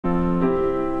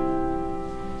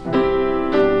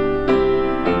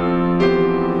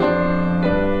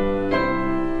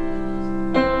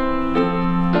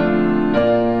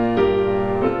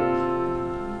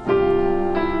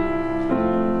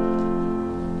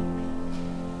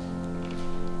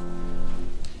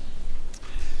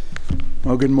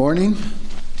Well, good morning.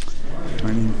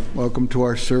 Welcome to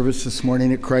our service this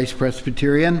morning at Christ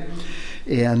Presbyterian.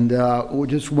 And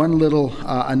just one little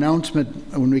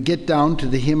announcement. When we get down to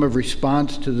the hymn of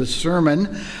response to the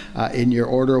sermon in your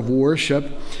order of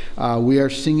worship, we are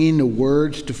singing the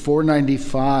words to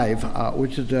 495,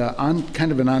 which is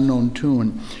kind of an unknown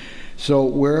tune. So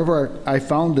wherever I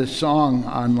found this song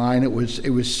online, it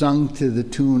was sung to the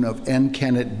tune of "And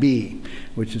Can It Be,"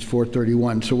 which is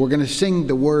 431. So we're going to sing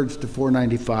the words to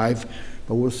 495,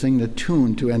 but we'll sing the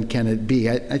tune to "And Can It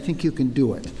Be." I think you can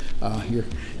do it.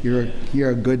 You're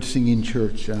a good singing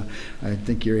church. I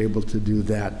think you're able to do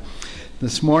that.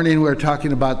 This morning we're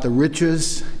talking about the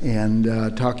riches and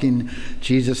talking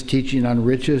Jesus' teaching on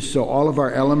riches. So all of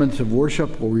our elements of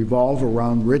worship will revolve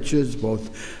around riches,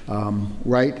 both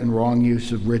right and wrong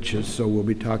use of riches. So we'll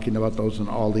be talking about those in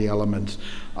all the elements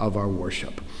of our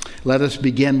worship. Let us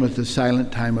begin with the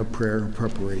silent time of prayer and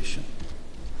preparation.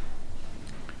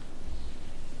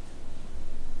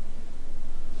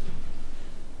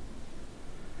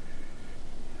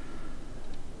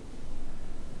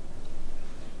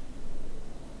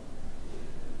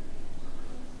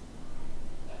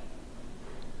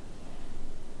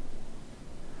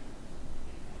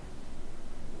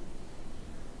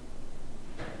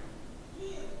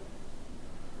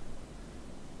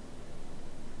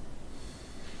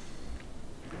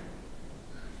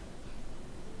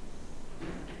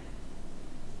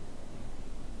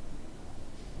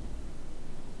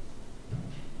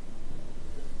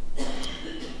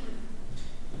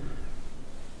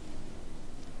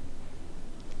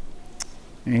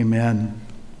 Amen.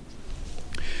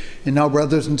 And now,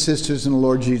 brothers and sisters in the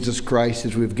Lord Jesus Christ,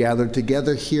 as we've gathered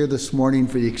together here this morning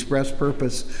for the express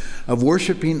purpose of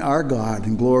worshiping our God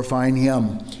and glorifying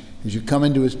Him, as you come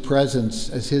into His presence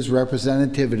as His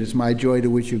representative, it is my joy to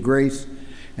wish you grace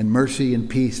and mercy and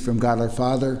peace from God our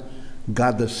Father,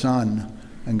 God the Son,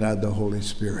 and God the Holy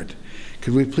Spirit.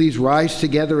 Could we please rise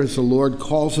together as the Lord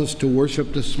calls us to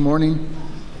worship this morning?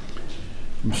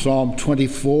 From Psalm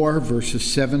 24, verses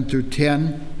 7 through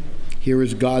 10, here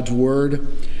is God's word.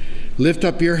 Lift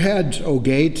up your heads, O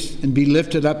gates, and be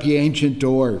lifted up, ye ancient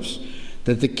doors,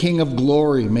 that the King of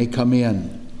glory may come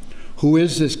in. Who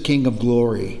is this King of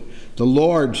glory? The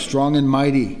Lord strong and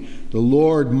mighty, the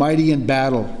Lord mighty in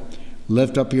battle.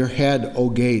 Lift up your head,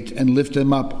 O gate, and lift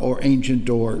him up, O ancient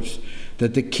doors,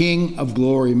 that the King of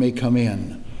glory may come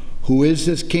in. Who is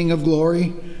this King of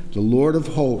glory? The Lord of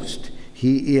hosts.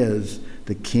 He is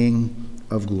the King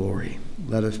of glory.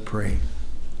 Let us pray.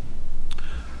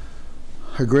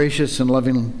 Our gracious and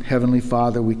loving Heavenly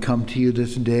Father, we come to you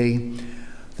this day,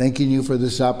 thanking you for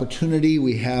this opportunity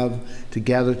we have to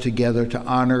gather together to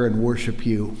honor and worship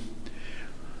you.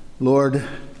 Lord,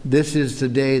 this is the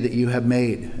day that you have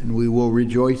made, and we will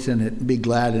rejoice in it and be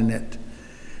glad in it.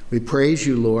 We praise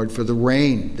you, Lord, for the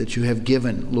rain that you have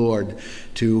given, Lord,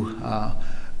 to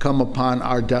come upon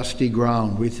our dusty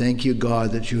ground. We thank you,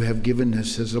 God, that you have given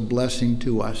this as a blessing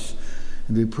to us,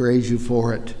 and we praise you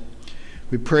for it.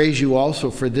 We praise you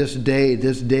also for this day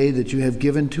that you have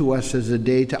given to us as a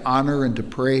day to honor and to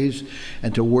praise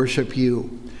and to worship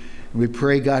you. And we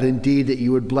pray, God, indeed, that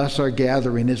you would bless our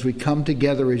gathering as we come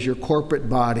together as your corporate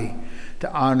body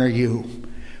to honor you.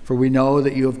 For we know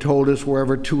that you have told us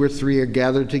wherever two or three are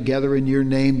gathered together in your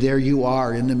name, there you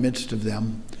are in the midst of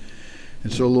them.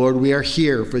 And so, Lord, we are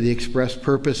here for the express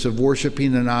purpose of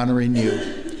worshiping and honoring you.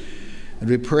 And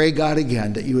we pray, God,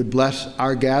 again, that you would bless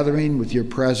our gathering with your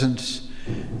presence,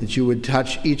 that you would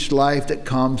touch each life that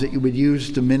comes, that you would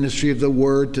use the ministry of the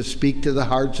word to speak to the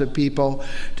hearts of people,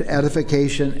 to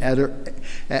edification,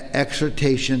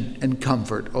 exhortation, and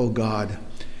comfort, O God.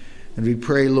 And we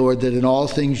pray, Lord, that in all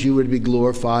things you would be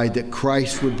glorified, that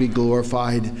Christ would be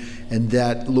glorified, and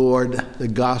that, Lord, the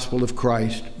gospel of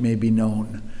Christ may be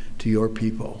known to your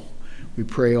people. We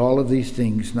pray all of these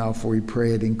things now, for we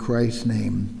pray it in Christ's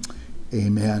name.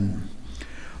 Amen.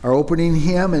 Our opening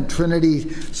hymn and Trinity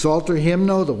Psalter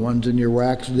hymnal, the ones in your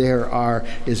racks there,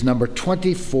 is number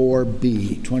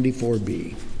 24B.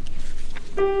 24B.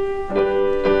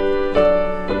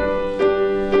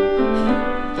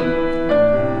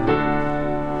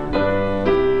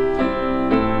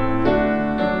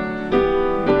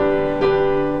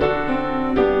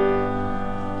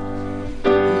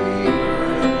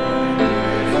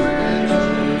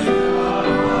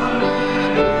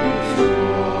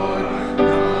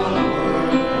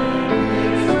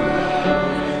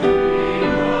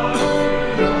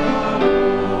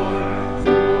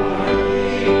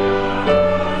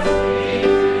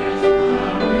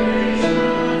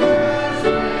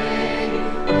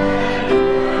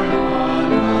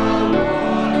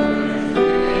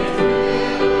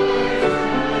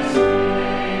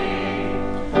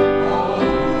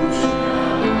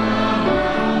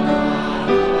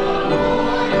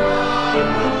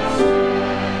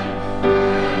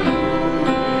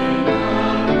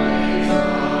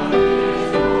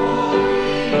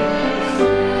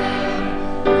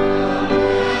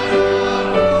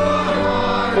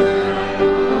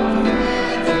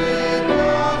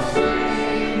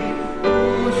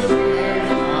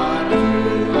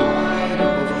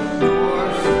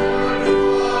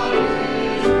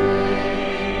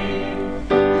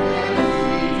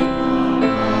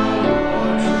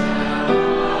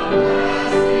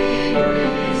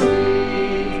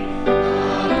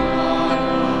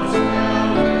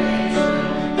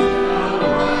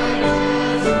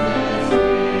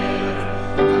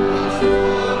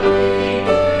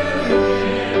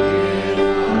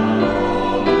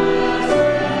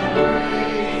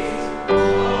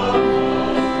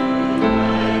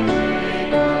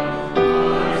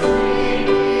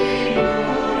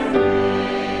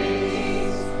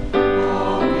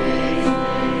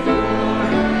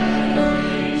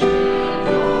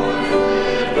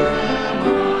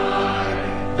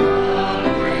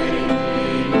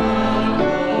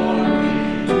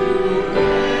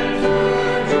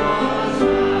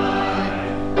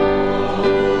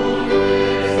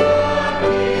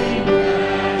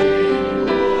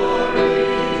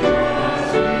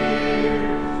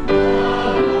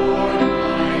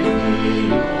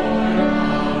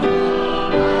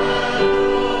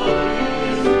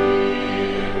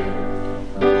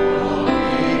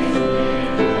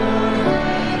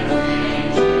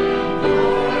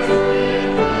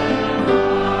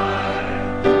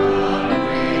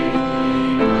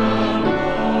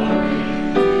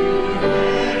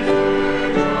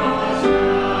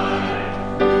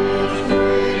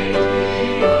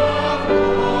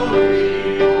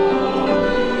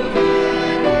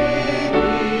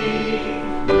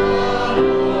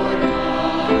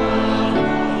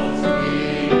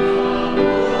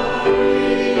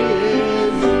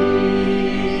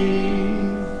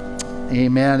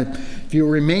 Amen. If you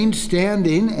remain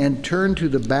standing and turn to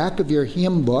the back of your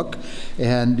hymn book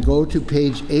and go to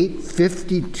page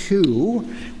 852,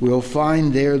 we'll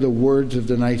find there the words of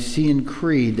the Nicene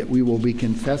Creed that we will be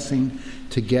confessing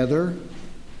together.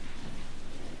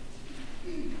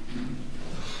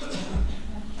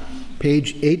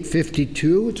 Page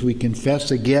 852, as we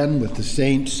confess again with the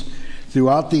saints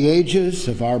throughout the ages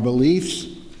of our beliefs.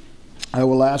 I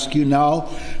will ask you now,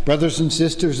 brothers and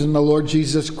sisters in the Lord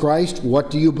Jesus Christ, what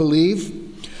do you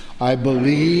believe? I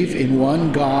believe in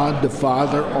one God, the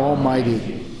Father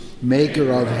Almighty, maker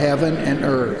of heaven and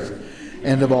earth,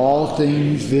 and of all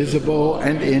things visible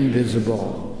and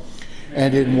invisible,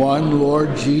 and in one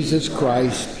Lord Jesus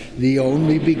Christ, the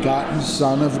only begotten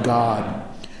Son of God,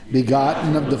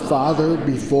 begotten of the Father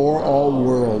before all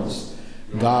worlds,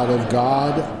 God of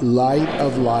God, light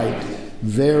of light,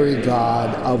 very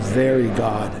God of very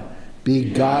God,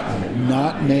 begotten,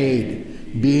 not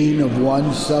made, being of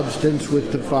one substance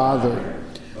with the Father,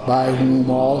 by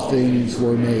whom all things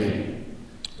were made,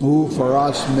 who for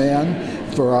us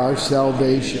men, for our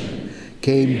salvation,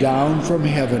 came down from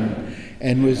heaven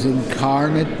and was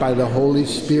incarnate by the Holy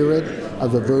Spirit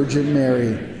of the Virgin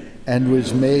Mary, and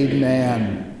was made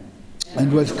man,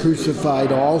 and was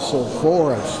crucified also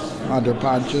for us under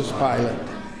Pontius Pilate.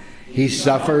 He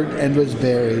suffered and was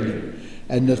buried,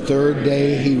 and the third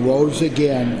day he rose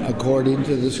again according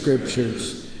to the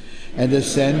Scriptures, and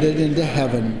ascended into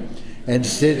heaven, and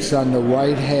sits on the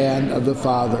right hand of the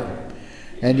Father.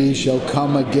 And he shall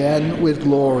come again with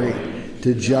glory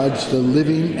to judge the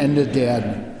living and the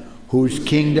dead, whose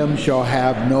kingdom shall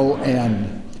have no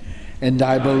end. And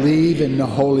I believe in the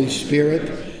Holy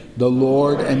Spirit, the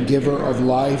Lord and giver of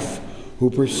life, who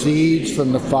proceeds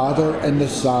from the Father and the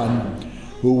Son,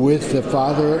 who with the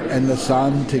Father and the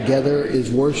Son together is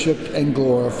worshipped and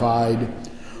glorified,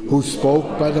 who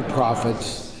spoke by the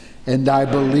prophets. And I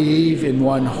believe in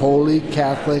one holy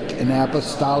Catholic and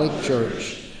Apostolic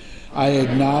Church. I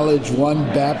acknowledge one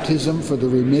baptism for the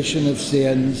remission of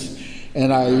sins,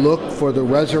 and I look for the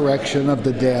resurrection of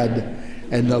the dead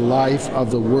and the life of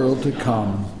the world to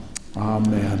come.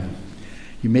 Amen.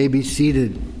 You may be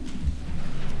seated.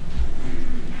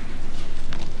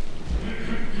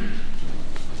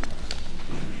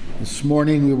 This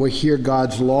morning we will hear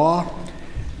God's law.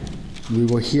 We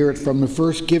will hear it from the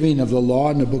first giving of the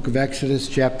law in the book of Exodus,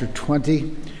 chapter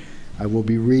 20. I will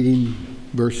be reading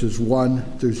verses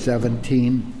 1 through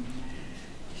 17.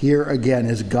 Here again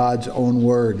is God's own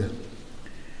word.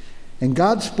 And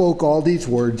God spoke all these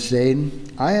words,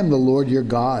 saying, I am the Lord your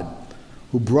God,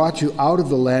 who brought you out of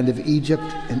the land of Egypt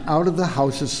and out of the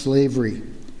house of slavery.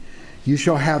 You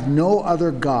shall have no other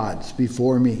gods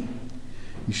before me.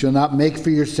 You shall not make for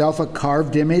yourself a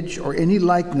carved image or any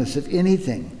likeness of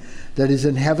anything that is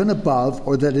in heaven above,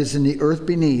 or that is in the earth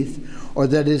beneath, or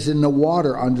that is in the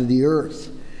water under the earth.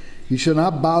 You shall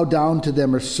not bow down to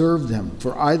them or serve them,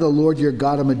 for I, the Lord your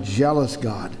God, am a jealous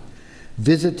God,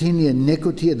 visiting the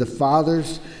iniquity of the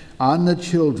fathers on the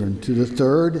children to the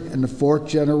third and the fourth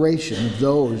generation of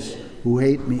those who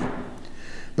hate me,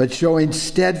 but showing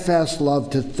steadfast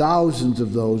love to thousands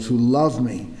of those who love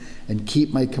me and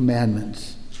keep my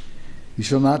commandments. You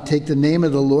shall not take the name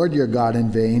of the Lord your God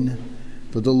in vain,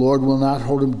 for the Lord will not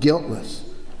hold him guiltless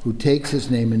who takes his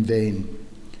name in vain.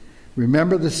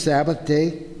 Remember the Sabbath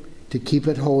day to keep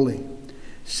it holy.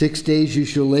 6 days you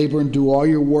shall labor and do all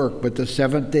your work, but the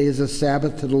seventh day is a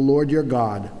Sabbath to the Lord your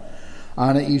God.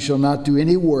 On it you shall not do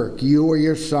any work, you or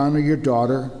your son or your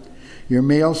daughter, your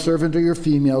male servant or your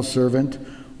female servant,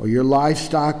 or your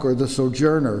livestock or the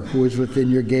sojourner who is within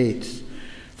your gates.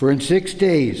 For in 6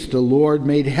 days the Lord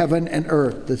made heaven and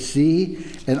earth, the sea,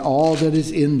 and all that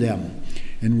is in them,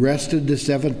 and rested the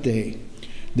seventh day.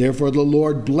 Therefore the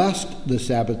Lord blessed the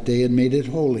Sabbath day and made it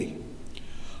holy.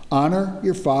 Honor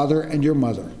your father and your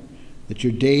mother, that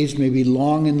your days may be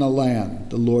long in the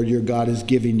land the Lord your God is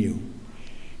giving you.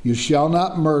 You shall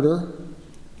not murder.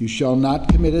 You shall not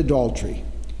commit adultery.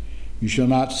 You shall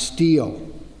not steal.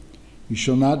 You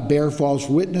shall not bear false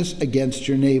witness against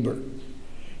your neighbor.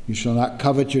 You shall not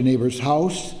covet your neighbor's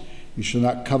house. You shall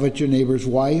not covet your neighbor's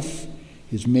wife,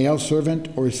 his male servant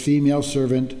or his female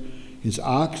servant, his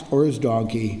ox or his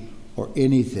donkey, or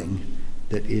anything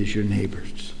that is your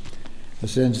neighbor's.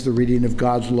 This ends the reading of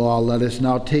God's law. Let us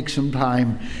now take some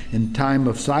time in time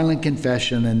of silent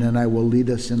confession, and then I will lead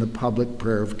us in a public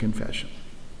prayer of confession.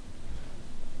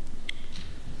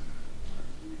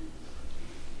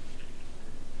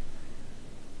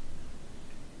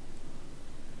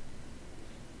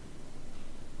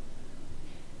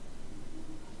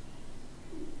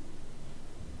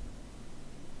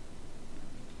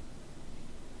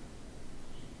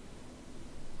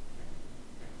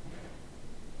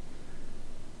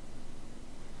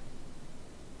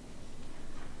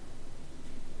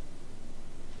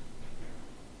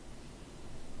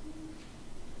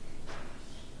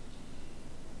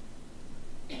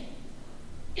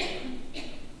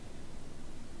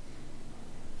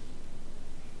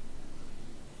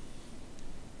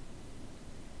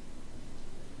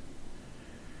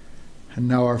 And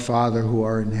now, our Father who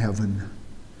art in heaven,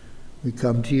 we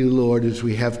come to you, Lord, as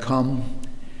we have come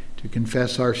to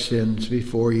confess our sins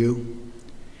before you,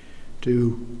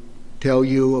 to tell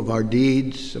you of our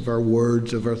deeds, of our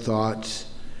words, of our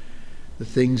thoughts, the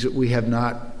things that we have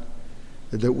not,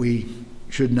 that we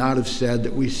should not have said,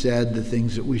 that we said, the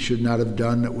things that we should not have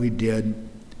done, that we did.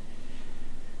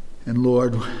 And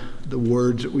Lord, the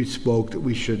words that we spoke that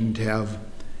we shouldn't have.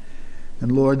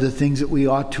 And Lord, the things that we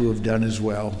ought to have done as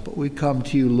well. But we come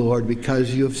to you, Lord,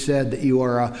 because you have said that you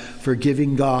are a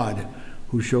forgiving God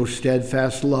who shows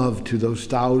steadfast love to those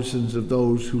thousands of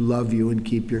those who love you and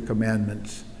keep your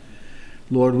commandments.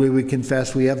 Lord, we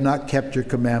confess we have not kept your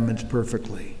commandments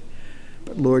perfectly.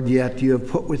 But Lord, yet you have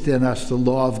put within us the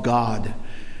law of God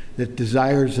that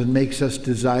desires and makes us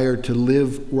desire to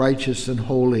live righteous and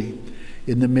holy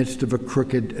in the midst of a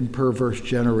crooked and perverse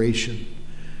generation.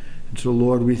 And so,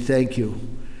 Lord, we thank you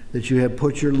that you have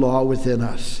put your law within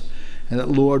us. And that,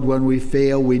 Lord, when we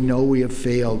fail, we know we have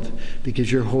failed because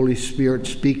your Holy Spirit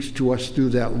speaks to us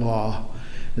through that law.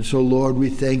 And so, Lord, we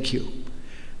thank you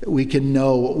that we can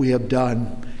know what we have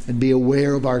done and be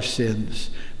aware of our sins.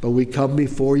 But we come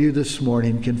before you this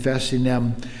morning confessing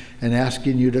them and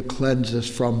asking you to cleanse us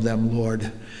from them,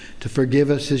 Lord, to forgive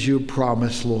us as you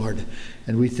promised, Lord.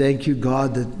 And we thank you,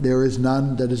 God, that there is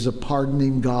none that is a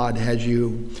pardoning God as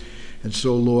you. And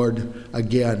so, Lord,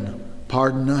 again,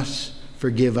 pardon us,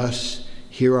 forgive us,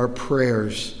 hear our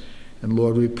prayers. And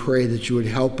Lord, we pray that you would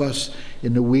help us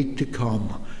in the week to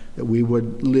come, that we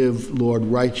would live, Lord,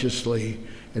 righteously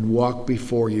and walk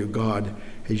before you, God,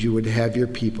 as you would have your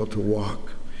people to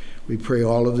walk. We pray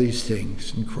all of these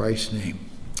things in Christ's name.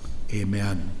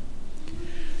 Amen.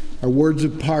 Our words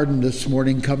of pardon this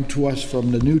morning come to us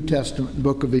from the New Testament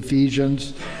book of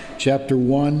Ephesians, chapter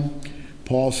 1.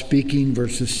 Paul speaking,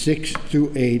 verses 6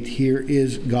 through 8. Here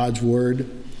is God's word.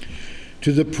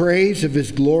 To the praise of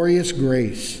his glorious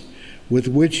grace, with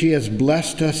which he has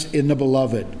blessed us in the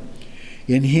beloved.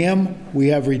 In him we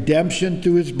have redemption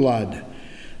through his blood,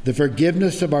 the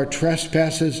forgiveness of our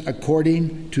trespasses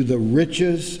according to the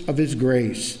riches of his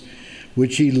grace,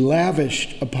 which he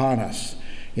lavished upon us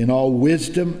in all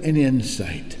wisdom and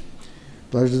insight.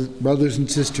 Brothers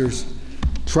and sisters,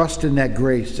 trust in that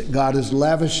grace that God has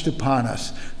lavished upon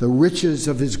us, the riches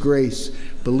of his grace.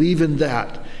 Believe in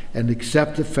that and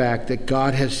accept the fact that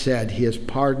God has said he has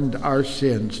pardoned our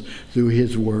sins through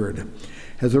his word.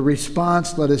 As a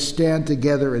response, let us stand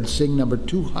together and sing number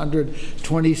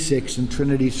 226 in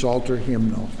Trinity Psalter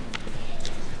hymnal.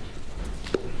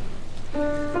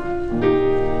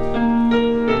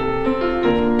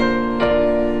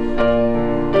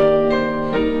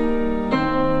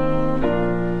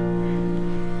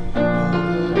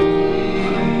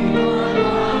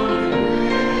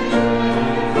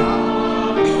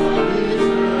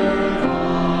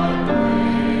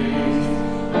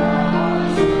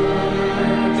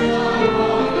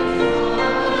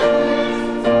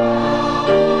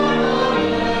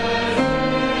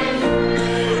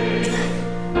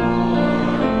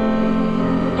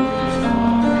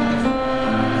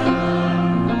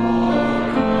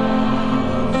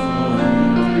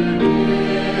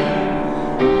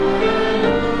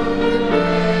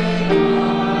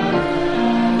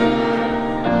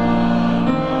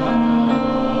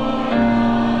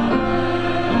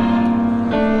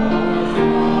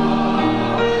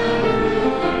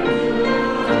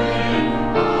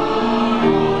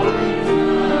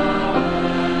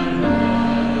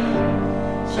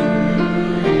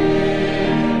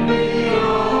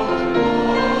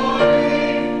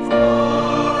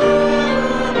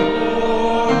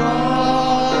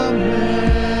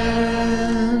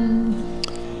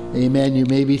 Amen. You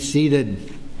may be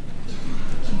seated.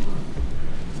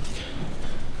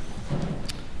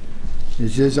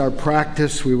 As is our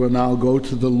practice, we will now go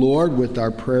to the Lord with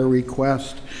our prayer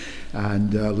request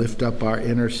and lift up our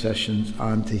intercessions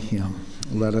unto him.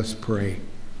 Let us pray.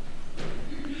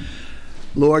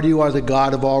 Lord, you are the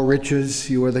God of all riches.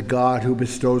 You are the God who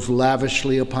bestows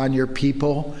lavishly upon your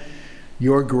people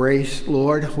your grace,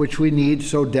 Lord, which we need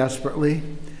so desperately.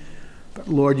 But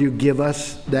Lord, you give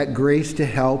us that grace to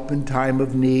help in time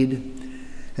of need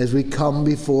as we come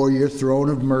before your throne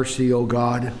of mercy, O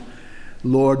God.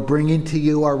 Lord, bringing to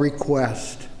you our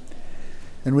request.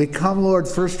 And we come, Lord,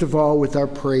 first of all with our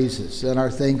praises and our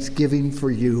thanksgiving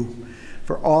for you,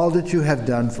 for all that you have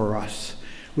done for us.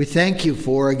 We thank you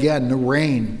for, again, the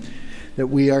rain that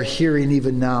we are hearing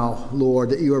even now, Lord,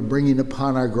 that you are bringing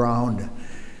upon our ground.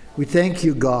 We thank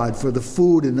you, God, for the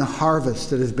food and the harvest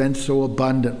that has been so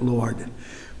abundant, Lord.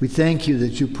 We thank you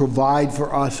that you provide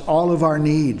for us all of our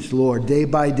needs, Lord, day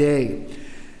by day.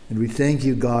 And we thank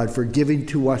you, God, for giving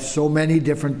to us so many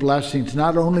different blessings,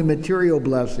 not only material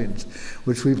blessings,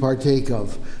 which we partake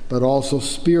of, but also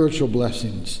spiritual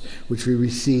blessings, which we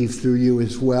receive through you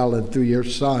as well, and through your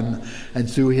Son, and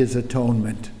through his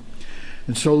atonement.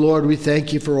 And so, Lord, we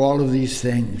thank you for all of these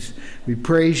things. We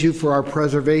praise you for our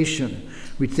preservation.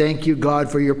 We thank you, God,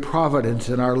 for your providence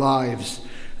in our lives.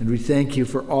 And we thank you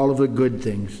for all of the good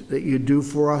things that you do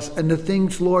for us, and the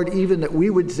things, Lord, even that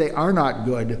we would say are not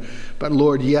good, but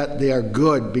Lord, yet they are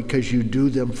good because you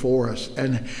do them for us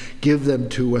and give them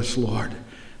to us, Lord.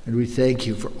 And we thank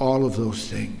you for all of those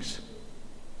things.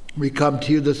 We come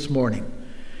to you this morning,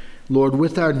 Lord,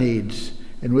 with our needs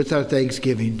and with our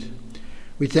thanksgivings.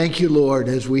 We thank you, Lord,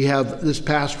 as we have this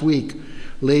past week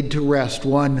laid to rest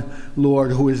one,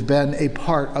 Lord, who has been a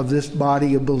part of this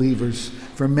body of believers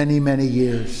for many, many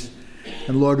years.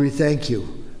 And Lord, we thank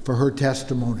you for her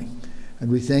testimony.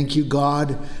 And we thank you,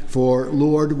 God, for,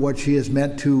 Lord, what she has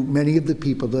meant to many of the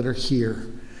people that are here.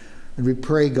 And we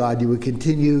pray, God, you would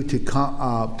continue to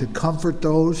comfort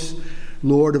those,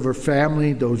 Lord, of her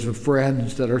family, those of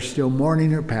friends that are still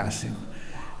mourning her passing.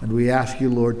 And we ask you,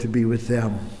 Lord, to be with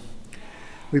them.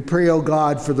 We pray, O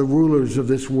God, for the rulers of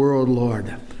this world,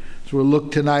 Lord. So we'll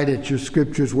look tonight at your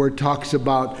scriptures where it talks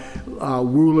about a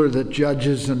ruler that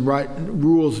judges and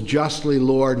rules justly,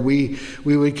 Lord. We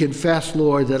would confess,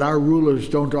 Lord, that our rulers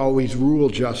don't always rule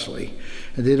justly,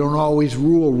 and they don't always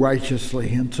rule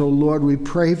righteously. And so, Lord, we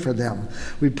pray for them.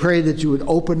 We pray that you would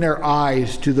open their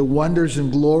eyes to the wonders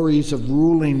and glories of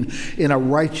ruling in a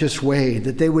righteous way,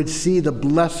 that they would see the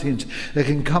blessings that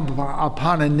can come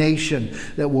upon a nation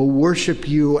that will worship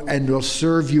you and will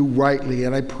serve you rightly.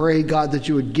 And I pray, God, that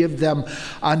you would give them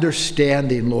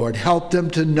understanding, Lord. Help them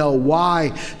to know why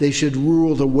they should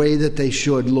rule the way that they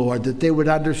should, Lord, that they would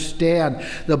understand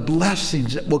the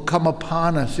blessings that will come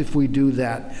upon us if we do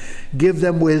that. Give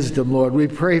them wisdom, Lord. We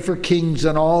pray for kings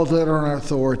and all that are in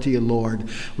authority, Lord.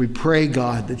 We pray,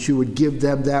 God, that you would give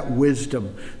them that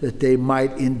wisdom that they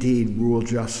might indeed rule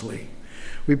justly.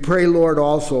 We pray, Lord,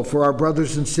 also for our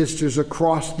brothers and sisters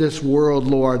across this world,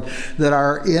 Lord, that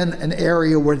are in an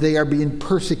area where they are being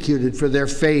persecuted for their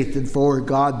faith and for,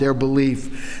 God, their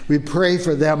belief. We pray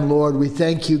for them, Lord. We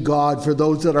thank you, God, for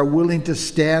those that are willing to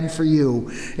stand for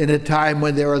you in a time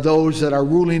when there are those that are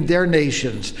ruling their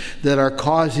nations that are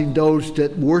causing those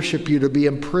that worship you to be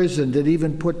imprisoned and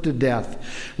even put to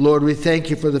death. Lord, we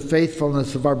thank you for the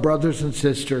faithfulness of our brothers and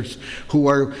sisters who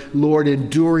are, Lord,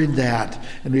 enduring that.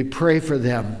 And we pray for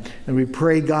them. And we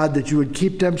pray, God, that you would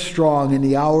keep them strong in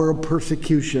the hour of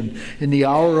persecution, in the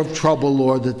hour of trouble,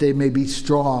 Lord, that they may be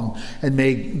strong and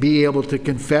may be able to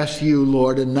confess you,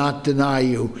 Lord, and not deny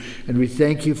you. And we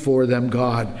thank you for them,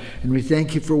 God. And we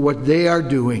thank you for what they are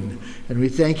doing. And we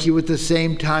thank you at the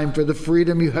same time for the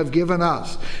freedom you have given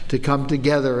us to come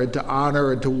together and to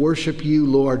honor and to worship you,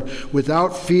 Lord,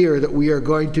 without fear that we are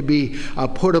going to be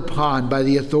put upon by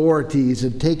the authorities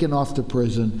and taken off to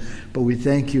prison. But we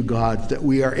thank you, God, that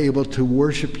we are able to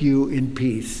worship you in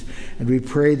peace. And we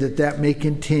pray that that may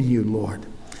continue, Lord.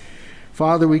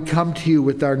 Father, we come to you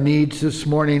with our needs this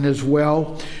morning as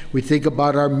well. We think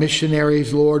about our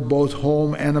missionaries, Lord, both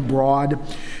home and abroad.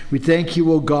 We thank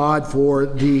you, O God, for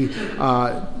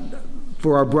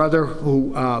our brother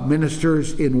who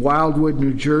ministers in Wildwood,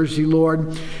 New Jersey,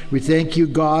 Lord. We thank you,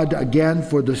 God, again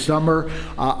for the summer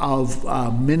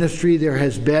of ministry there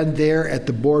has been there at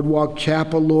the Boardwalk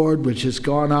Chapel, Lord, which has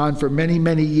gone on for many,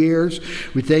 many years.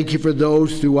 We thank you for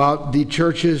those throughout the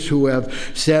churches who have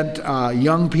sent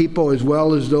young people as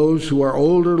well as those who are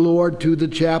older, Lord, to the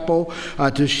chapel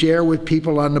to share with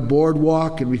people on the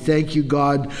boardwalk. And we thank you,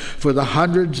 God, for the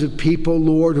hundreds of people,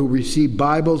 Lord, who receive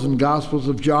Bibles and Gospels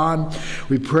of John.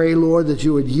 We pray, Lord, that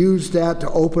you would use that to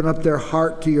open up their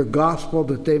heart to your gospel,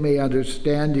 that they may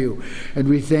understand you. And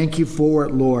we thank you for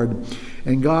it, Lord.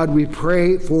 And God, we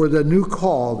pray for the new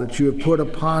call that you have put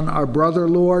upon our brother,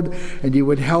 Lord, and you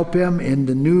would help him in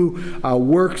the new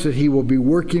works that he will be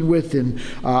working with in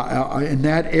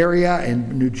that area,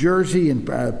 in New Jersey and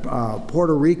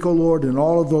Puerto Rico, Lord, and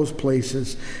all of those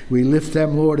places. We lift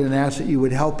them, Lord, and ask that you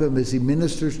would help him as he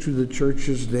ministers to the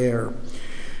churches there.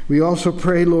 We also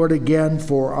pray, Lord, again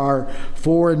for our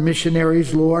foreign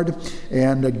missionaries, Lord.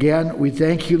 And again, we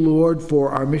thank you, Lord,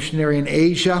 for our missionary in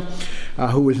Asia.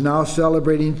 who is now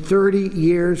celebrating 30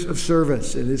 years of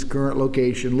service in his current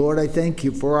location. Lord, I thank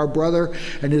you for our brother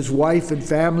and his wife and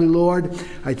family, Lord.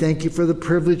 I thank you for the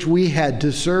privilege we had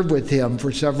to serve with him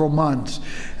for several months.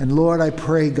 And Lord, I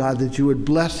pray, God, that you would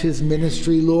bless his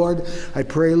ministry, Lord. I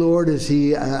pray, Lord, as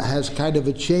he has kind of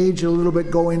a change a little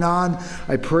bit going on,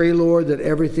 I pray, Lord, that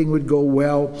everything would go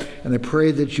well. And I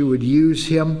pray that you would use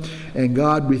him. And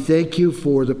God, we thank you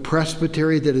for the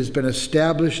presbytery that has been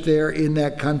established there in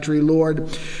that country, Lord.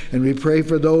 And we pray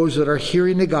for those that are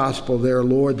hearing the gospel there,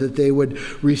 Lord, that they would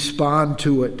respond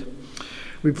to it.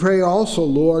 We pray also,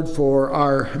 Lord, for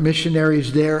our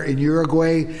missionaries there in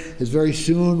Uruguay, as very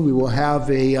soon we will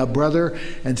have a brother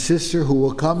and sister who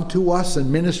will come to us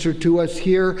and minister to us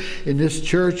here in this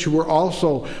church, who are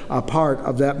also a part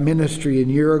of that ministry in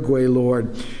Uruguay,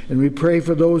 Lord. And we pray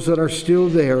for those that are still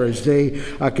there as they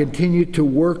continue to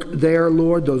work there,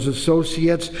 Lord, those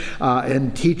associates,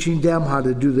 and teaching them how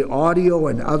to do the audio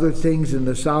and other things in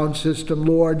the sound system,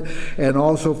 Lord, and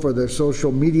also for their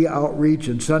social media outreach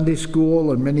and Sunday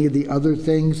school and many of the other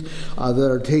things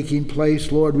that are taking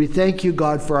place, Lord. We thank you,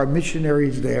 God, for our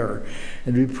missionaries there.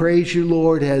 And we praise you,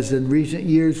 Lord, as in recent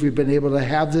years we've been able to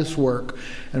have this work.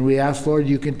 And we ask, Lord,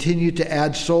 you continue to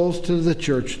add souls to the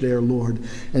church there, Lord,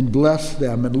 and bless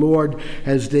them. And Lord,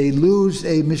 as they lose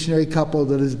a missionary couple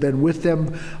that has been with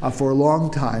them for a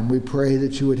long time, we pray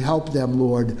that you would help them,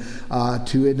 Lord,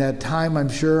 to in that time, I'm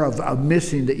sure, of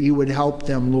missing, that you would help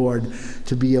them, Lord,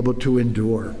 to be able to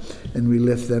endure. And we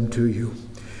lift them to you.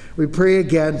 We pray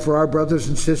again for our brothers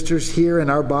and sisters here in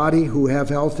our body who have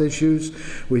health issues.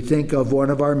 We think of one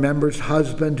of our members'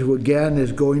 husband who again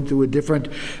is going through a different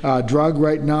drug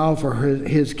right now for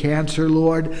his cancer,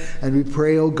 Lord. And we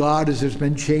pray, oh God, as there's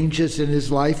been changes in his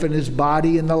life and his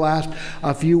body in the last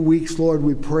few weeks, Lord,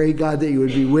 we pray, God, that you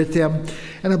would be with him.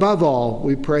 And above all,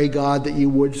 we pray, God, that you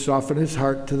would soften his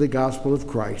heart to the gospel of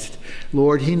Christ.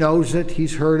 Lord, he knows it,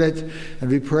 he's heard it, and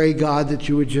we pray, God, that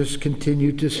you would just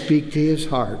continue to speak to his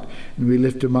heart, and we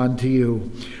lift him unto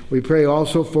you. We pray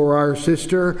also for our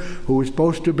sister who was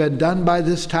supposed to have been done by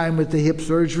this time with the hip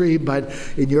surgery, but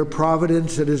in your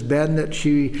providence it has been that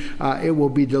it will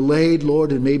be delayed,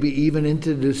 Lord, and maybe even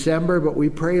into December, but we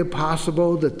pray if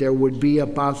possible that there would be a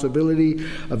possibility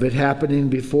of it happening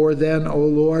before then, O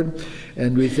Lord.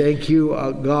 And we thank you,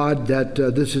 God, that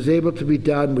this is able to be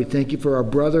done. We thank you for our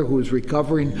brother who is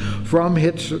recovering from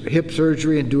hip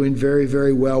surgery and doing very,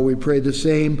 very well. We pray the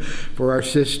same for our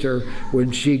sister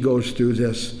when she goes through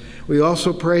this. We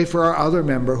also pray for our other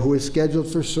member who is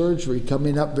scheduled for surgery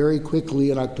coming up very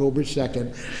quickly on October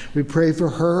 2nd. We pray for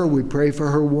her. We pray for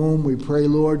her womb. We pray,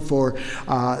 Lord, for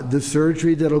the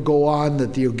surgery that'll go on,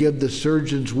 that you'll give the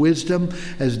surgeons wisdom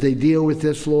as they deal with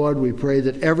this, Lord. We pray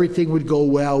that everything would go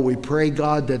well. We pray,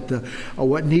 God, that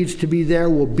what needs to be there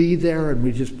will be there. And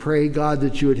we just pray, God,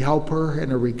 that you would help her in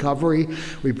her recovery.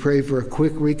 We pray for a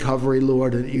quick recovery,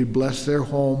 Lord, and that you'd bless their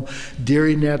home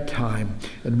during that time.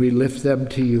 And we lift them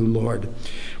to you, Lord.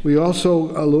 We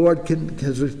also, Lord,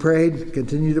 as we've prayed,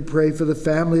 continue to pray for the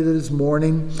family that is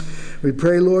mourning. We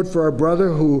pray, Lord, for our brother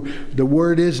who the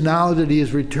word is now that he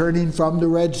is returning from the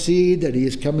Red Sea, that he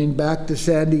is coming back to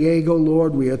San Diego,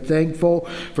 Lord. We are thankful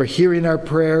for hearing our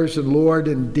prayers and, Lord,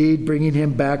 indeed bringing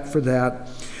him back for that.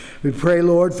 We pray,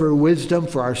 Lord, for wisdom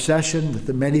for our session with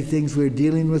the many things we're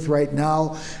dealing with right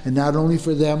now, and not only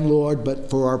for them, Lord, but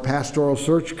for our pastoral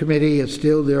search committee. And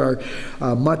still there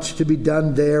are much to be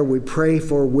done there. We pray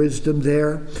for wisdom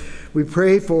there. We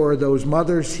pray for those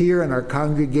mothers here in our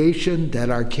congregation that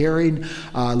are carrying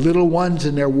little ones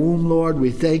in their womb, Lord.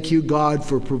 We thank you, God,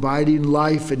 for providing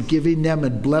life and giving them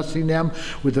and blessing them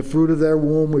with the fruit of their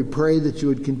womb. We pray that you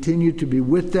would continue to be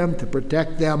with them, to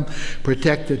protect them,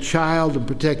 protect the child, and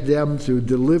protect them through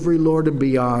delivery, Lord, and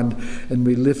beyond. And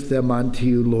we lift them unto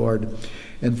you, Lord.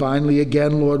 And finally,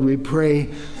 again, Lord, we pray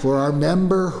for our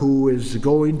member who is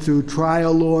going through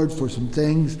trial, Lord, for some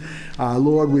things.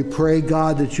 Lord, we pray,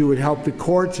 God, that you would help the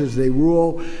courts as they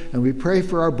rule. And we pray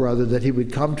for our brother that he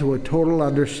would come to a total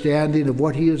understanding of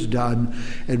what he has done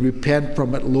and repent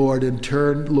from it, Lord, and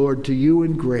turn, Lord, to you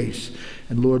in grace.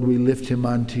 And Lord, we lift him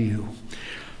unto you.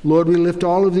 Lord, we lift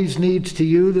all of these needs to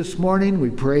you this morning.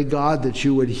 We pray, God, that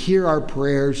you would hear our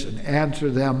prayers and answer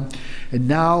them. And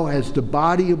now, as the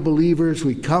body of believers,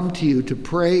 we come to you to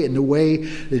pray in the way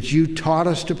that you taught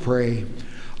us to pray.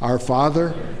 Our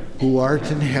Father, who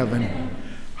art in heaven,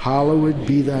 hallowed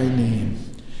be thy name.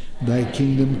 Thy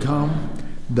kingdom come,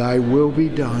 thy will be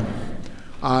done,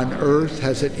 on earth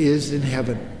as it is in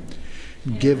heaven.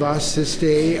 Give us this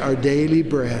day our daily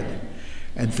bread,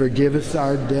 and forgive us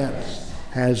our debts,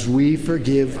 as we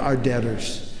forgive our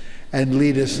debtors. And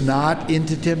lead us not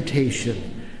into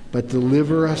temptation, but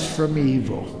deliver us from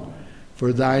evil.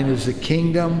 For thine is the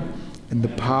kingdom and the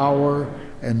power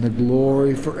and the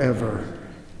glory forever.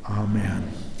 Amen.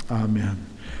 Amen.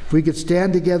 If we could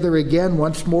stand together again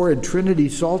once more in Trinity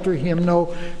Psalter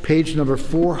Hymnal, page number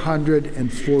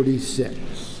 446.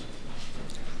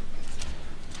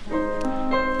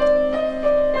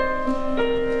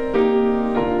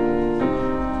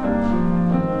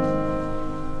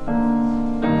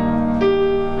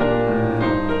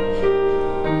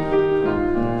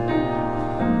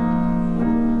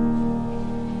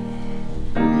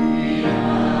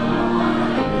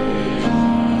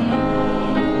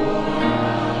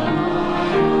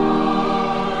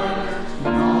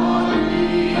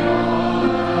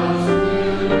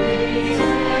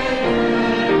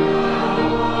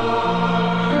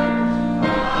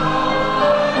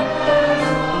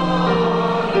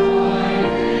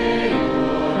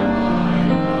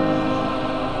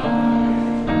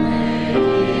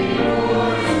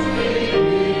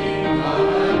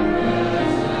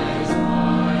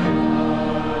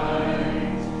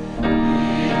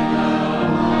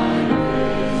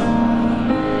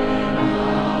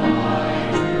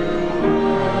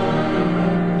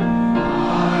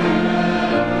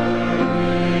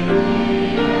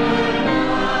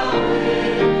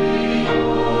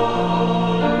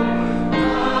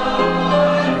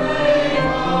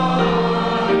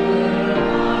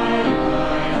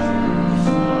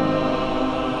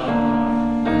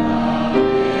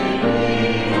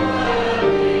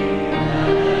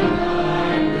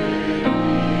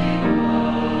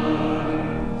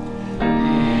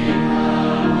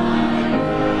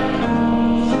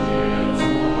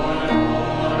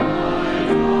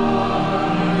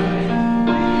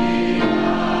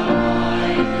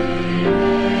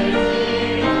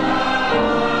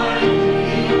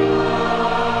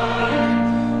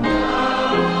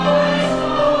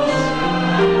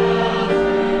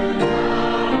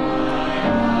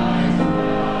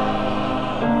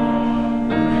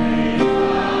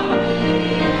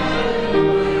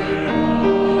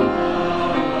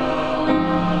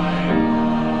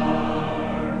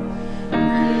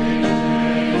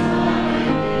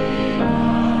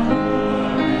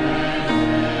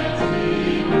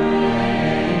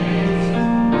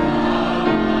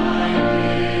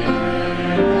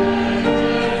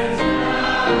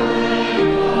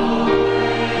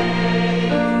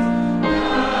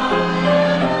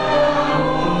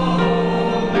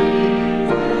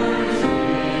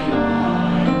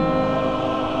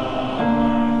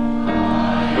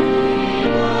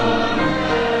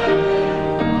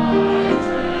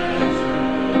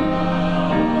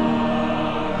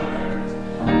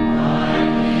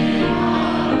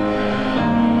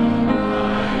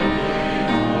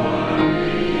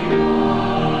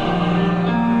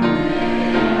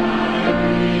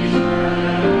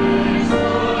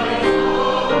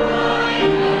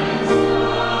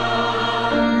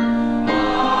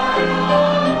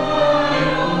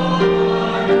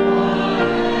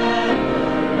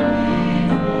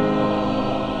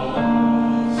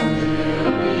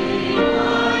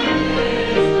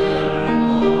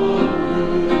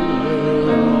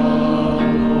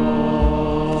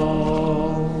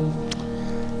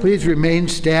 Please remain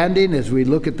standing as we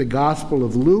look at the Gospel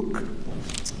of Luke,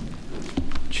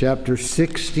 chapter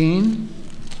 16.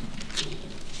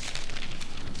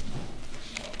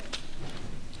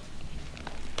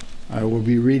 I will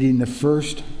be reading the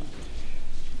first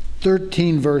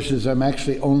 13 verses. I'm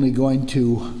actually only going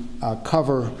to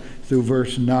cover through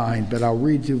verse 9, but I'll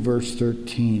read through verse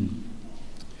 13.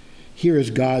 Here is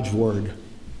God's word.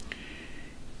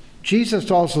 Jesus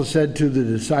also said to the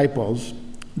disciples,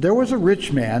 "There was a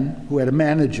rich man who had a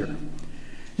manager,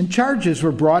 and charges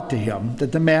were brought to him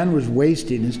that the man was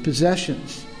wasting his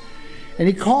possessions. And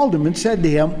he called him and said to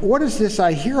him, 'What is this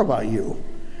I hear about you?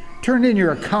 Turn in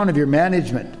your account of your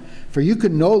management, for you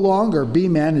can no longer be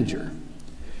manager.'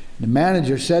 The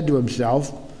manager said to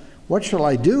himself, 'What shall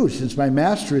I do, since my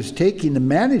master is taking the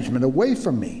management away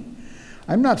from me?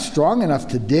 I'm not strong enough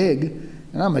to dig,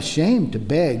 and I'm ashamed to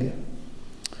beg.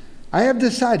 I have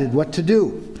decided what to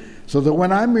do, so that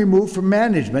when I'm removed from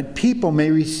management, people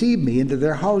may receive me into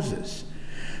their houses.'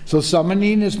 So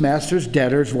summoning his master's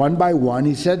debtors one by one,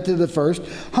 he said to the first,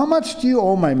 'How much do you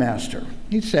owe my master?'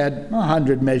 He said,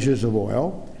 100 measures of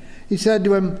oil. He said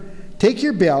to him, 'Take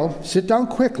your bill, sit down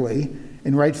quickly,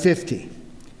 and write 50.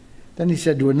 Then he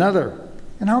said to another,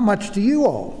 'And how much do you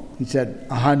owe?' He said,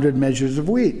 100 measures of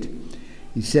wheat.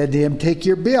 He said to him, 'Take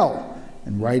your bill,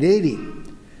 and write 80.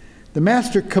 The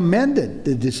master commended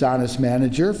the dishonest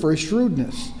manager for his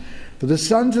shrewdness. For the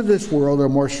sons of this world are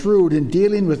more shrewd in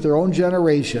dealing with their own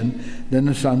generation than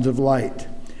the sons of light.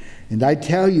 And I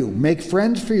tell you, make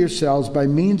friends for yourselves by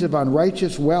means of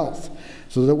unrighteous wealth,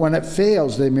 so that when it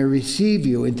fails, they may receive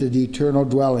you into the eternal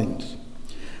dwellings.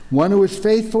 One who is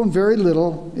faithful in very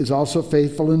little is also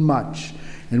faithful in much,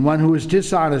 and one who is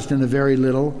dishonest in a very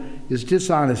little is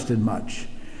dishonest in much.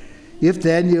 If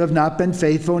then you have not been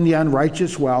faithful in the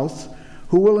unrighteous wealth,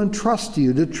 who will entrust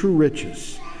you to true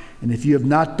riches? And if you have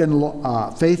not been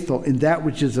faithful in that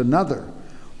which is another,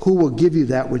 who will give you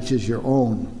that which is your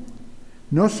own?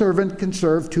 No servant can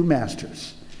serve two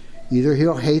masters. Either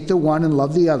he'll hate the one and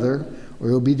love the other, or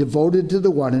he'll be devoted to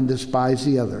the one and despise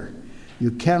the other.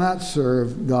 You cannot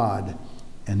serve God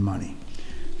and money.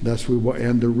 Thus we will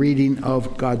end the reading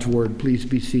of God's word. Please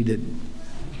be seated.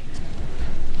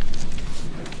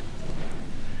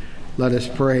 Let us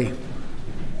pray.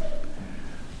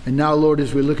 And now, Lord,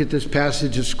 as we look at this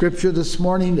passage of Scripture this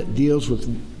morning that deals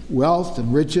with wealth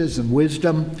and riches and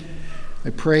wisdom, I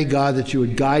pray, God, that you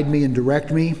would guide me and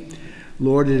direct me.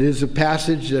 Lord, it is a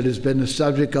passage that has been the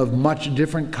subject of much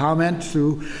different comment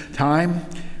through time.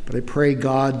 But I pray,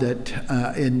 God,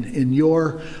 that in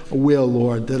your will,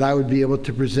 Lord, that I would be able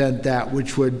to present that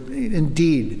which would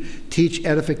indeed teach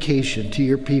edification to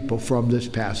your people from this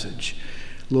passage.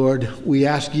 Lord, we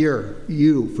ask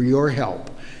you for your help.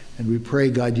 And we pray,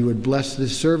 God, you would bless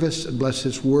this service and bless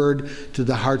this word to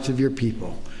the hearts of your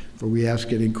people. For we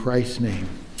ask it in Christ's name.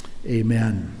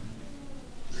 Amen.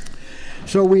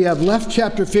 So we have left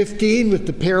chapter 15 with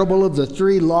the parable of the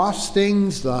three lost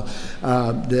things, the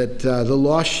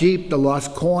lost sheep, the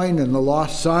lost coin, and the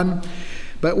lost son.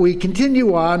 But we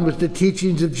continue on with the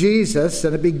teachings of Jesus,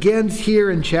 and it begins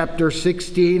here in chapter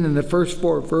 16 in the first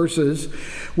 4 verses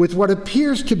with what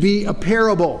appears to be a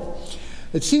parable.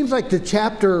 It seems like the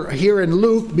chapter here in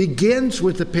Luke begins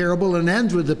with the parable and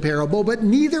ends with the parable, but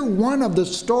neither one of the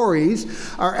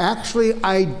stories are actually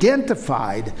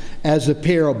identified as a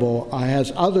parable,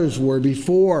 as others were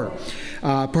before.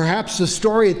 Perhaps the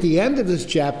story at the end of this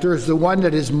chapter is the one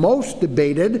that is most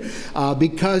debated,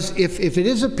 because if it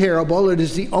is a parable, it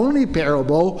is the only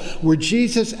parable where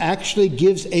Jesus actually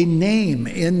gives a name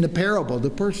in the parable. The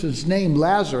person's name,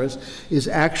 Lazarus, is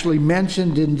actually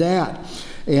mentioned in that.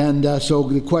 And so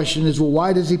the question is, well,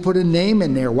 why does he put a name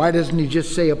in there? Why doesn't he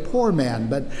just say a poor man?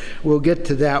 But we'll get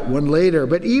to that one later.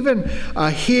 But even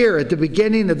here at the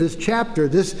beginning of this chapter,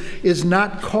 this is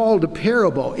not called a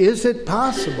parable. Is it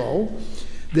possible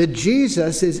that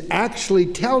Jesus is actually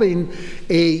telling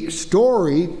a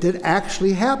story that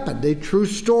actually happened, a true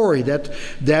story?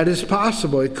 That is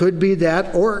possible. It could be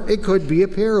that, or it could be a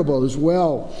parable as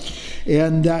well.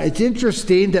 And it's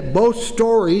interesting that both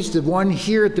stories, the one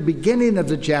here at the beginning of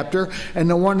the chapter and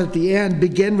the one at the end,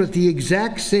 begin with the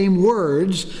exact same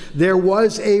words, there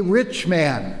was a rich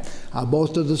man.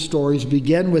 Both of the stories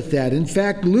begin with that. In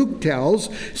fact, Luke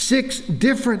tells 6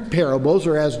 different parables,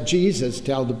 or as Jesus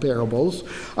tells the parables,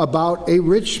 about a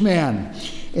rich man.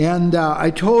 And I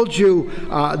told you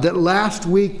that last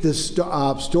week the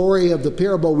story of the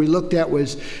parable we looked at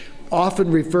was often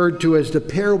referred to as the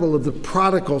parable of the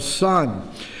prodigal son.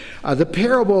 The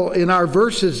parable in our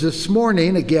verses this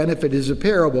morning, again, if it is a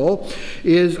parable,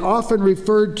 is often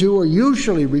referred to, or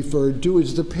usually referred to,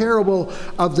 as the parable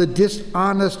of the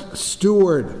dishonest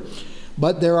steward.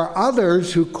 But there are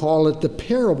others who call it the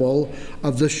parable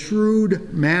of the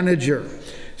shrewd manager.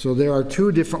 So there are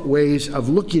 2 different ways of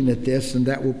looking at this, and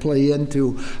that will play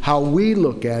into how we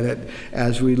look at it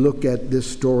as we look at this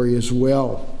story as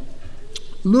well.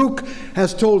 Luke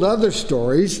has told other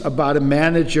stories about a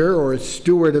manager or a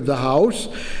steward of the house.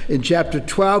 In chapter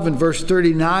 12 and verse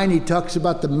 39, he talks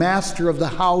about the master of the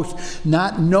house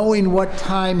not knowing what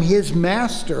time his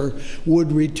master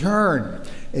would return.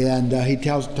 And he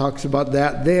talks about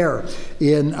that there.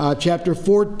 In chapter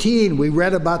 14, we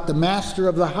read about the master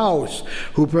of the house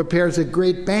who prepares a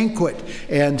great banquet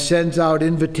and sends out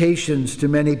invitations to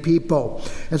many people.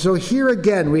 And so here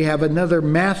again, we have another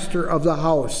master of the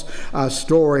house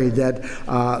story that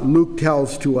Luke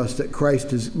tells to us that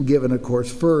Christ has given, of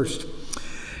course, first.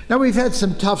 Now, we've had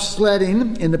some tough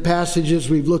sledding in the passages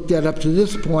we've looked at up to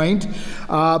this point,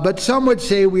 but some would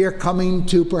say we are coming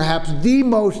to perhaps the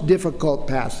most difficult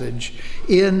passage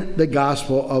in the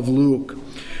Gospel of Luke.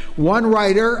 One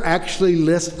writer actually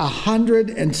lists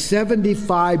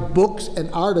 175 books and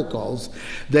articles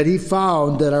that he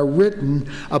found that are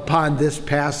written upon this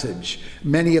passage,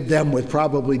 many of them with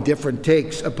probably different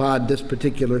takes upon this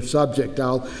particular subject.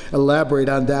 I'll elaborate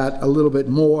on that a little bit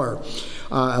more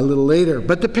a little later.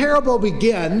 But the parable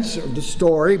begins, or the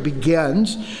story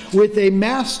begins, with a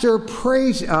master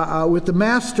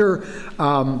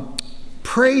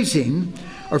praising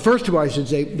or first of all, I should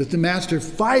say, that the master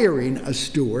firing a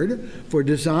steward for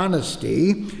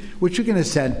dishonesty, which you can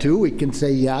assent to. We can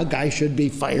say, yeah, a guy should be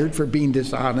fired for being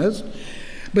dishonest.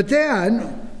 But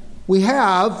then we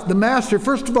have the master,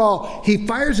 first of all, he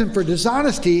fires him for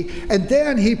dishonesty, and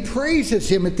then he praises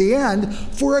him at the end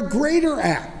for a greater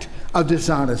act of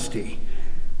dishonesty.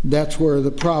 That's where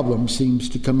the problem seems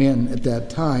to come in at that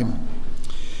time.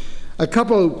 A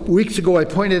couple of weeks ago, I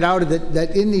pointed out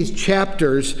that in these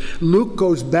chapters, Luke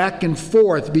goes back and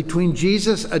forth between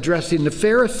Jesus addressing the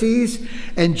Pharisees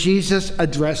and Jesus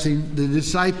addressing the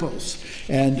disciples.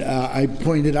 And I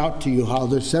pointed out to you how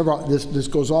there's several, this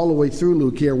goes all the way through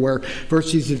Luke here, where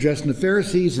first he's addressing the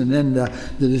Pharisees and then the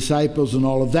disciples and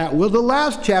all of that. Well, the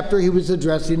last chapter he was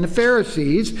addressing the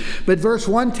Pharisees, but verse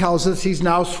 1 tells us he's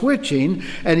now switching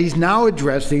and he's now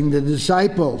addressing the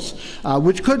disciples,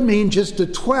 which could mean just the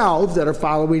 12 that are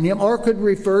following him, or could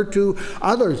refer to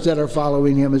others that are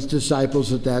following him as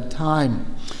disciples at that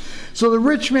time. So the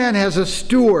rich man has a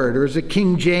steward, or as the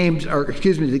King James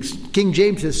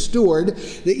is steward.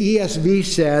 The ESV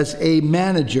says a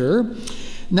manager.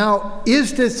 Now,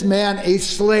 is this man a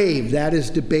slave? That is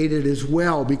debated as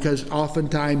well, because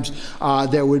oftentimes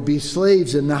there would be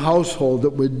slaves in the household that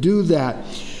would do that.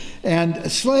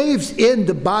 And slaves in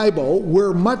the Bible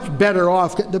were much better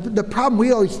off. The problem,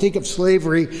 we always think of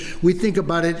slavery, we think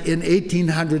about it in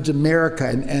 1800s America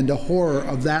and the horror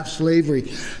of that slavery.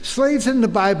 Slaves in the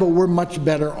Bible were much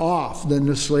better off than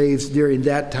the slaves during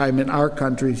that time in our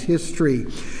country's history.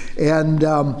 And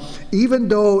even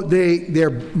though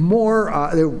they're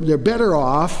better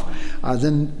off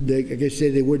than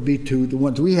they would be to the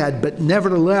ones we had, but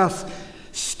nevertheless,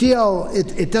 still,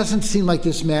 it doesn't seem like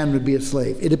this man would be a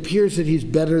slave. It appears that he's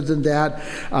better than that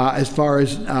as far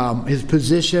as his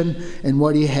position and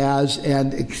what he has.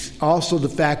 And also the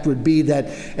fact would be that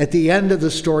at the end of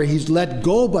the story, he's let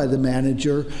go by the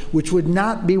manager, which would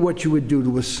not be what you would do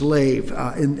to a slave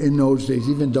in those days.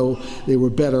 Even though they were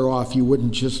better off, you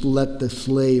wouldn't just let the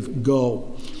slave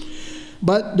go.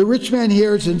 But the rich man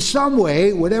hears in some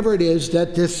way, whatever it is,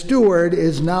 that this steward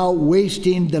is now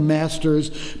wasting the master's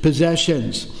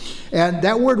possessions. And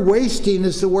that word wasting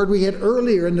is the word we had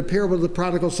earlier in the parable of the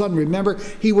prodigal son. Remember,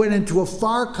 he went into a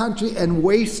far country and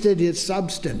wasted his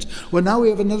substance. Well, now we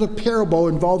have another parable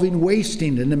involving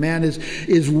wasting, and the man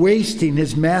is wasting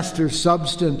his master's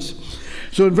substance.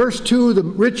 So in verse 2, the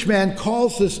rich man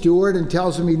calls the steward and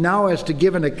tells him he now has to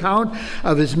give an account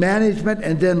of his management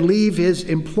and then leave his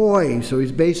employee. So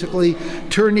he's basically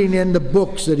turning in the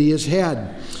books that he has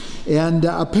had. And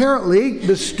apparently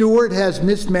the steward has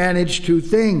mismanaged two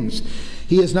things.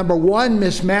 He has, number one,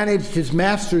 mismanaged his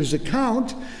master's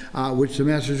account, which the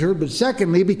master's heard. But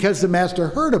secondly, because the master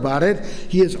heard about it,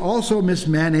 he has also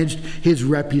mismanaged his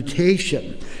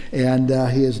reputation. And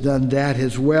he has done that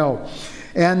as well.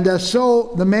 And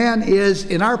so the man is,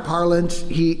 in our parlance,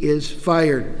 he is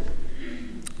fired.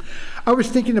 I was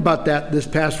thinking about that this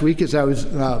past week as I was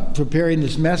preparing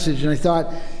this message, and I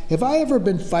thought, have I ever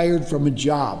been fired from a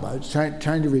job? I was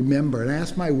trying to remember, and I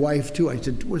asked my wife too. I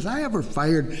said, was I ever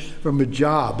fired from a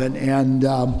job? And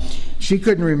she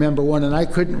couldn't remember one, and I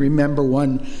couldn't remember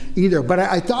one either. But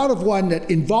I thought of one that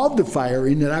involved a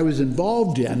firing that I was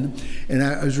involved in, and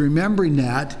I was remembering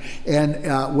that.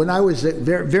 And when I was a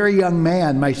very, very young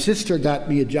man, my sister got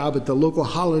me a job at the local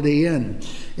Holiday Inn,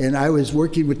 and I was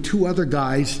working with two other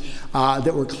guys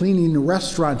that were cleaning the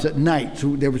restaurants at night.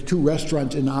 So there was two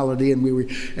restaurants in Holiday Inn,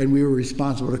 and we were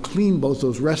responsible to clean both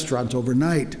those restaurants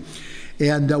overnight.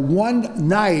 And one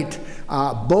night,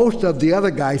 both of the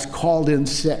other guys called in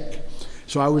sick.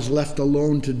 So I was left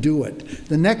alone to do it.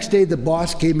 The next day, the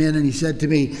boss came in and he said to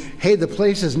me, hey, the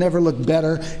place has never looked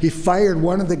better. He fired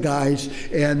one of the guys,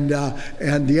 and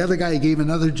the other guy, he gave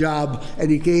another job, and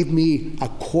he gave me a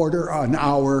 $quarter an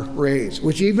hour raise,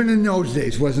 which even in those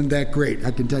days wasn't that great,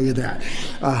 I can tell you that.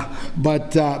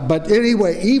 But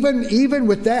anyway, even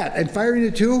with that, and firing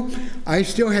the two, I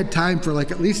still had time for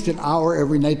like at least an hour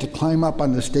every night to climb up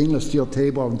on the stainless steel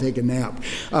table and take a nap.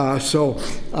 So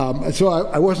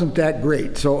I wasn't that great.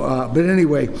 So, but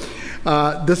anyway,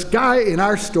 this guy in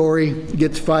our story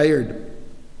gets fired.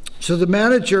 So the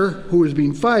manager who is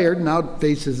being fired now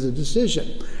faces a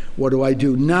decision. What do I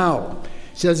do now?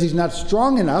 Says he's not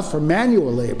strong enough for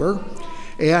manual labor,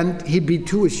 and he'd be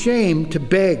too ashamed to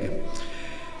beg.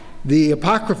 The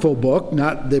apocryphal book,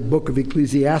 not the book of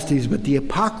Ecclesiastes, but the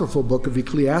apocryphal book of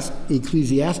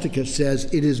Ecclesiasticus says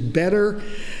it is better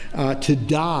to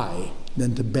die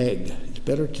than to beg. It's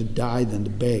better to die than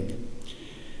to beg.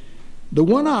 The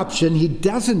one option he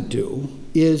doesn't do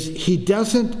is he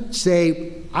doesn't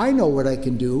say, I know what I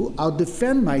can do. I'll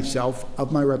defend myself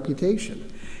of my reputation.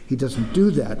 He doesn't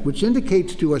do that, which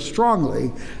indicates to us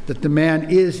strongly that the man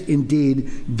is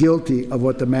indeed guilty of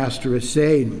what the master is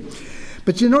saying.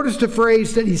 But you notice the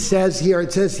phrase that he says here.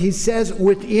 It says, he says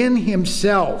within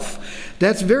himself.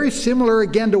 That's very similar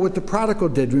again to what the prodigal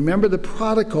did. Remember the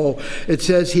prodigal, it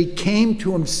says he came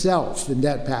to himself in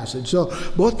that passage. So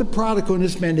both the prodigal and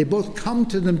this man, they both come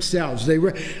to themselves. They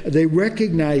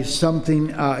recognize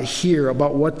something here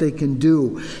about what they can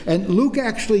do. And Luke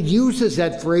actually uses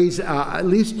that phrase a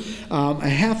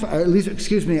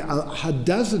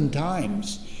dozen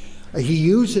times. He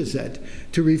uses it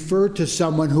to refer to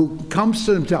someone who comes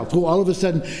to themselves, who all of a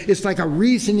sudden, it's like a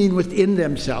reasoning within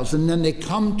themselves, and then they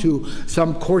come to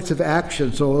some course of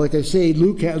action. So like I say,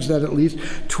 Luke has that at least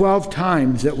 12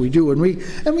 times that we do. And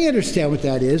we understand what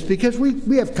that is, because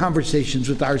we have conversations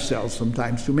with ourselves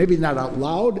sometimes too. Maybe not out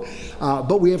loud,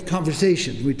 but we have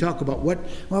conversations. We talk about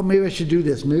maybe I should do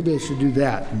this, maybe I should do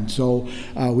that. And so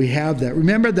we have that.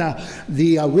 Remember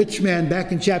the rich man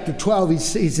back in chapter 12, he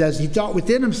says he thought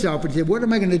within himself, and he said, what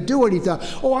am I going to do? And he thought,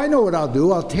 I know what I'll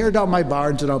do. I'll tear down my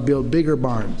barns and I'll build bigger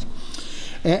barns.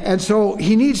 And so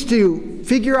he needs to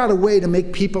figure out a way to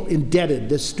make people indebted.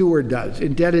 The steward does,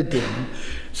 indebted to him.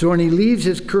 So when he leaves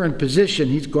his current position,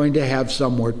 he's going to have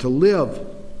somewhere to live.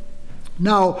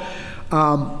 Now,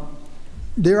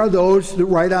 there are those that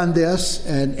write on this,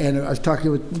 and I was talking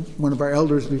with one of our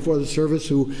elders before the service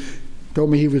who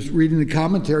told me he was reading the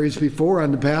commentaries before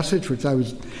on the passage, which I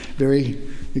was very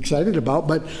excited about,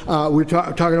 but we're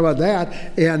talking about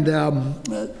that, and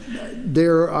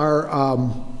there are,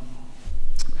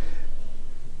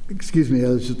 excuse me,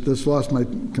 I just lost my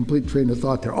complete train of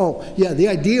thought there. The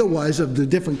idea was, of the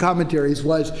different commentaries,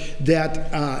 was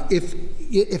that if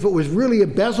it was really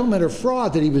embezzlement or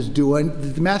fraud that he was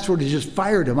doing, the master would have just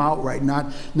fired him outright,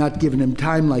 not given him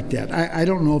time like that. I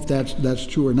don't know if that's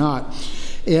true or not.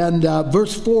 And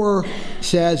verse 4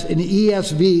 says in the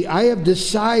ESV, I have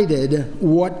decided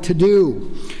what to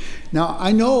do. Now,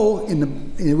 I know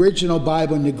in the original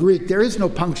Bible, in the Greek, there is no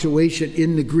punctuation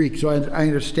in the Greek, so I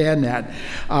understand that.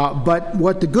 But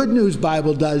what the Good News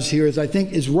Bible does here is, I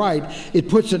think, is right. It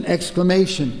puts an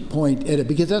exclamation point in it,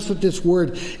 because that's what this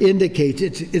word indicates.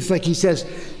 It's like he says,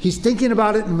 he's thinking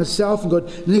about it in himself, and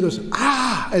he goes, ah!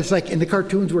 It's like in the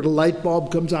cartoons where the light bulb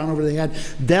comes on over the head.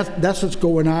 That's what's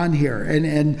going on here.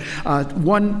 And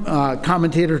one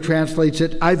commentator translates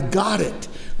it, I've got it.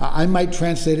 I might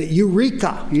translate it,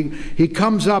 Eureka. He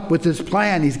comes up with this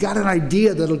plan. He's got an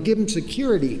idea that'll give him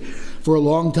security for a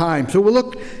long time. So we'll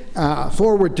look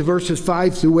forward to verses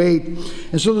 5 through 8.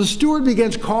 And so the steward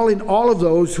begins calling all of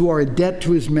those who are in debt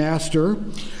to his master.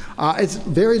 It's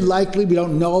very likely, we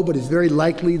don't know, but it's very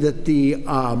likely that the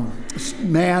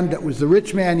man that was the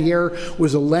rich man here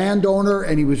was a landowner,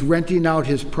 and he was renting out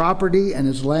his property and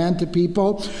his land to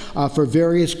people for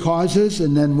various causes.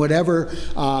 And then whatever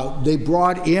they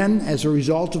brought in as a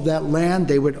result of that land,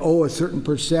 they would owe a certain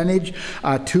percentage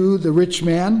to the rich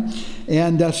man.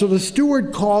 And so the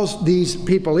steward calls these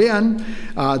people in,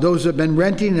 those who have been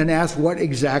renting, and asks what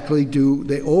exactly do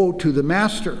they owe to the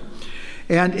master.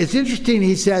 And it's interesting,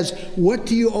 he says, what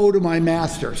do you owe to my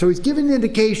master? So he's giving an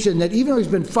indication that even though he's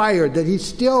been fired, that he's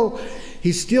still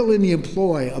in the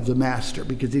employ of the master,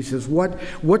 because he says,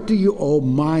 what do you owe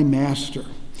my master?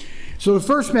 So the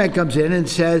first man comes in and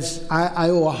says, I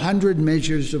owe 100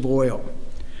 measures of oil,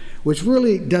 which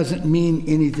really doesn't mean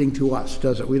anything to us,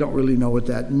 does it? We don't really know what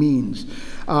that means.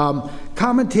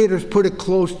 Commentators put it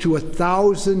close to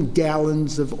 1,000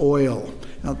 gallons of oil.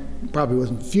 Now, probably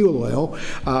wasn't fuel oil,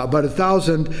 but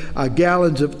 1,000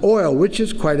 gallons of oil, which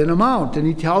is quite an amount. And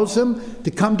he tells him to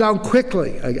come down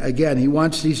quickly. Again, he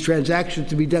wants these transactions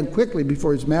to be done quickly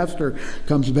before his master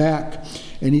comes back.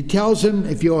 And he tells him,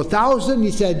 if you owe 1,000, he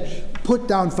said, put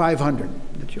down 500,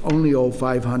 that you only owe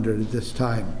 500 at this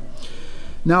time.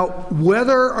 Now,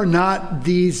 whether or not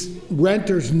these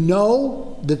renters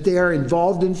know that they are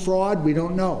involved in fraud, we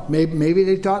don't know. Maybe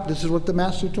they thought this is what the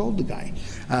master told the guy.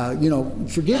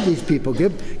 Forgive these people,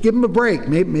 give them a break.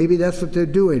 Maybe that's what they're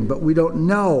doing, but we don't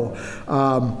know.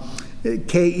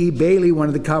 K.E. Bailey, one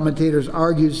of the commentators,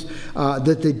 argues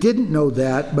that they didn't know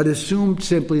that, but assumed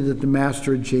simply that the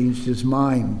master had changed his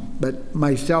mind. But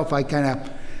myself, I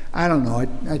don't know.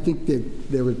 I think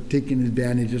they were taking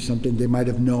advantage of something they might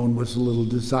have known was a little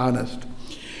dishonest.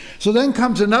 So then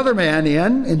comes another man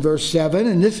in verse 7,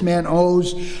 and this man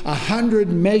owes 100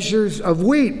 measures of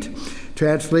wheat.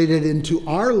 Translated into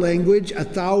our language,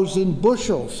 1,000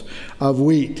 bushels of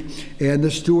wheat. And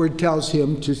the steward tells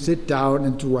him to sit down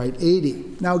and to write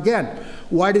 80. Now again,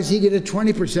 why does he get a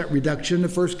 20% reduction? The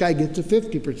first guy gets a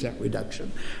 50%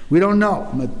 reduction. We don't know,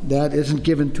 but that isn't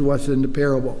given to us in the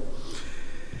parable.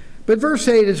 But verse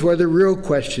 8 is where the real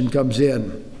question comes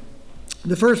in.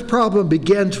 The first problem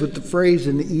begins with the phrase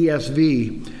in the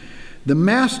ESV, "The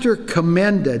master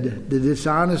commended the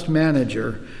dishonest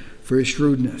manager for his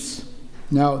shrewdness."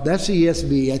 Now, that's the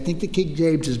ESV. I think the King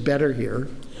James is better here.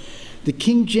 The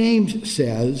King James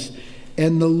says,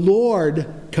 "And the Lord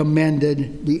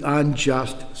commended the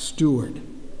unjust steward."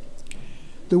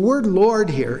 The word Lord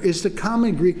here is the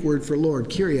common Greek word for Lord,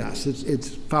 Kyrios. It's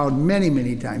found many,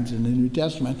 many times in the New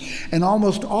Testament and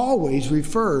almost always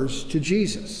refers to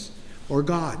Jesus or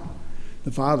God,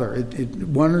 the Father.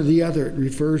 One or the other, it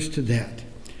refers to that.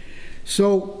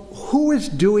 So who is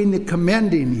doing the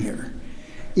commending here?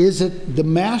 Is it the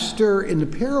master in the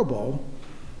parable,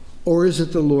 or is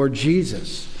it the Lord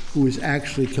Jesus who is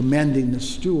actually commending the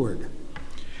steward?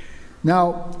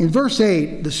 Now, in verse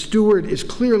 8, the steward is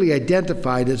clearly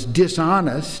identified as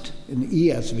dishonest in the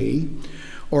ESV,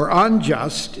 or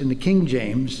unjust in the King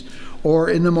James, or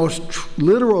in the most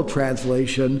literal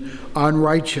translation,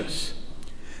 unrighteous.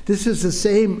 This is the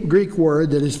same Greek word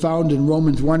that is found in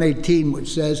Romans 1:18,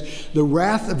 which says, "The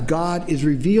wrath of God is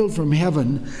revealed from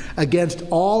heaven against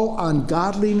all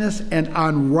ungodliness and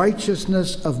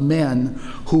unrighteousness of men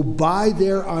who by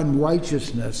their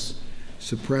unrighteousness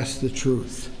suppress the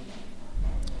truth."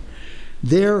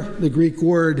 There, the Greek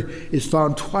word is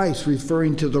found twice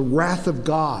referring to the wrath of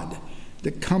God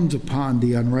that comes upon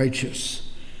the unrighteous.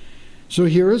 So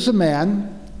here is a man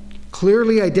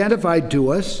clearly identified to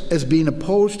us as being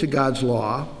opposed to God's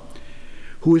law,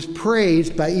 who is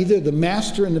praised by either the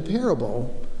master in the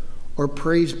parable or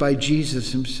praised by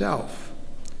Jesus himself.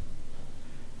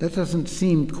 That doesn't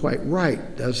seem quite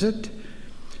right, does it?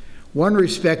 One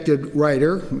respected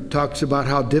writer who talks about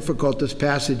how difficult this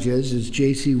passage is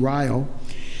J.C. Ryle.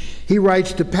 He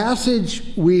writes, "The passage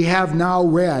we have now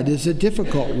read is a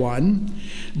difficult one.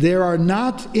 There are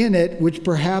knots in it which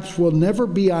perhaps will never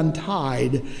be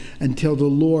untied until the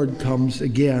Lord comes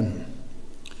again."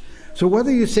 So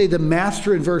whether you say the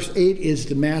master in verse 8 is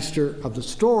the master of the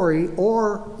story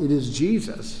or it is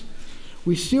Jesus,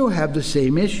 we still have the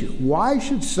same issue. Why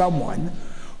should someone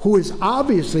who is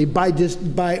obviously by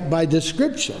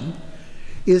description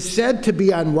is said to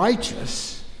be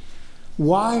unrighteous,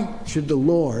 why should the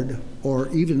Lord or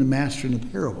even the master in the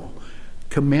parable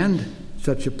commend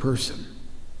such a person?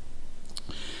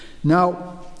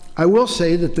 Now, I will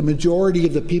say that the majority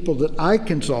of the people that I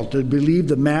consulted believe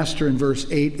the master in verse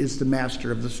 8 is the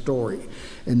master of the story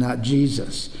and not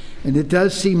Jesus. And it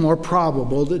does seem more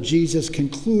probable that Jesus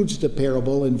concludes the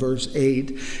parable in verse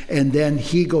 8, and then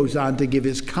he goes on to give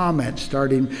his comment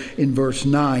starting in verse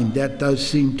 9. That does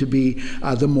seem to be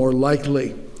the more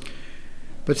likely.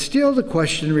 But still the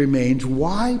question remains,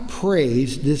 why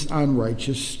praise this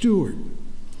unrighteous steward?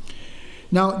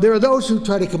 Now, there are those who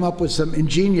try to come up with some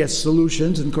ingenious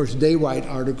solutions, and of course they write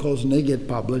articles and they get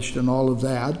published and all of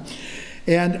that.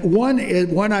 And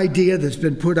one idea that's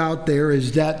been put out there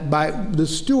is that by the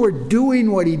steward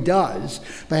doing what he does,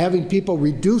 by having people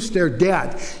reduce their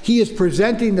debt, he is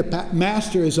presenting the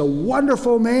master as a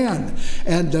wonderful man,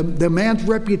 and the man's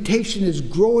reputation is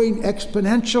growing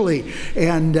exponentially.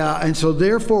 And so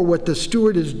therefore what the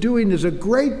steward is doing is a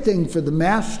great thing for the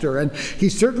master, and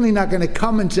he's certainly not going to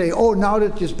come and say, "Oh, now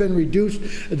that it's been reduced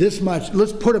this much,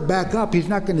 let's put it back up." He's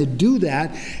not going to do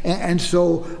that. And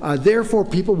so therefore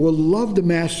people will love the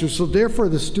master, so therefore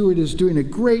the steward is doing a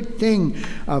great thing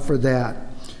for that.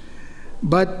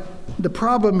 But the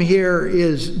problem here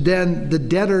is then the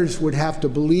debtors would have to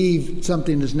believe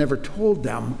something that's never told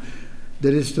them,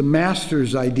 that it's the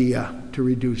master's idea to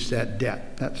reduce that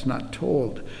debt. That's not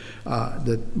told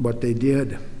what they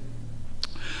did.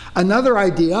 Another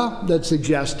idea that's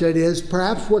suggested is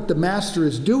perhaps what the master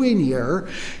is doing here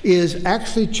is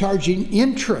actually charging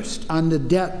interest on the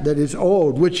debt that is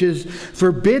owed, which is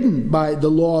forbidden by the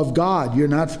law of God. You're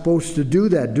not supposed to do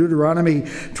that. Deuteronomy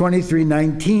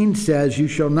 23:19 says, "You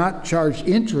shall not charge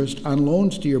interest on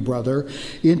loans to your brother,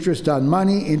 interest on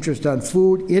money, interest on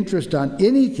food, interest on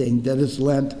anything that is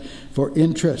lent for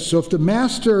interest." So if the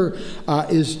master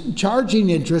is charging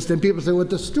interest, and people say what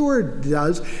the steward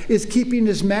does is keeping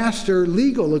his master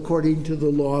legal according to the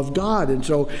law of God, and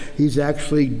so he's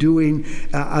actually doing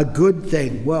a good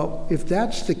thing. Well, if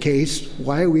that's the case,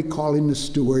 why are we calling the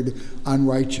steward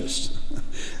unrighteous?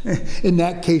 In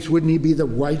that case, wouldn't he be the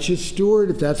righteous steward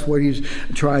if that's what he's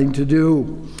trying to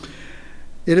do?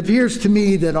 It appears to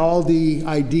me that all the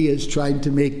ideas trying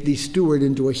to make the steward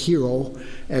into a hero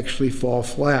actually fall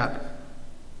flat.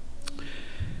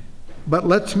 But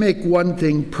let's make one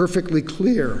thing perfectly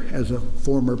clear, as a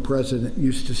former president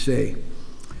used to say.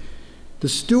 The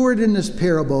steward in this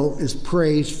parable is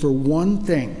praised for one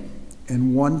thing,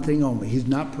 and one thing only. He's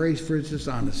not praised for his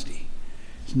dishonesty.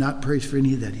 He's not praised for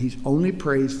any of that. He's only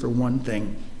praised for one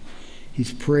thing.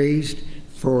 He's praised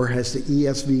for, as the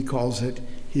ESV calls it,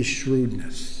 his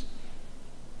shrewdness.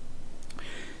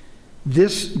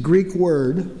 This Greek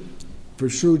word for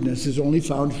shrewdness is only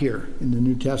found here in the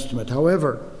New Testament.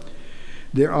 However,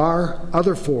 there are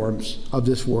other forms of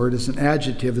this word as an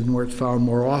adjective and where it's found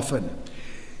more often.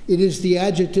 It is the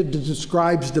adjective that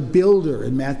describes the builder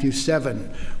in Matthew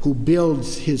 7 who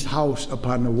builds his house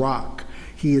upon the rock.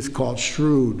 He is called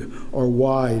shrewd or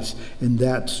wise in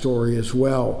that story as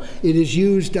well. It is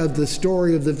used of the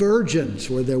story of the virgins,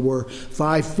 where there were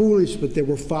 5 foolish, but there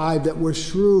were 5 that were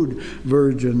shrewd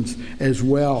virgins as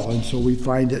well. And so we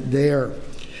find it there.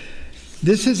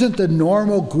 This isn't the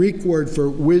normal Greek word for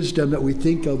wisdom that we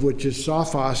think of, which is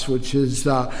sophos, which is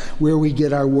where we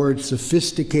get our word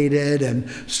sophisticated and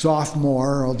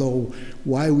sophomore, although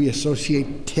why we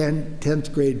associate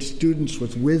 10th grade students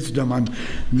with wisdom, I'm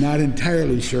not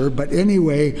entirely sure. But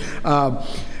anyway,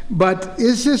 but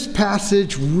is this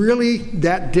passage really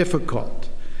that difficult,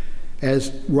 as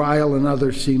Ryle and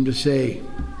others seem to say?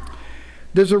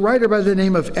 There's a writer by the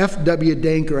name of F.W.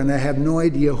 Danker, and I have no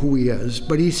idea who he is,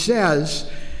 but he says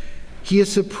he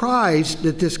is surprised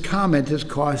that this comment has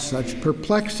caused such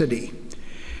perplexity.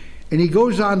 And he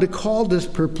goes on to call this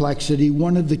perplexity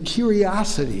one of the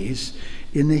curiosities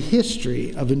in the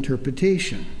history of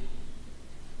interpretation.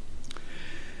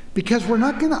 Because we're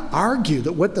not going to argue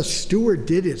that what the steward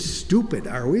did is stupid,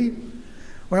 are we?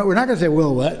 We're not going to say,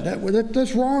 well,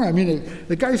 that's wrong. I mean,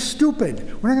 the guy's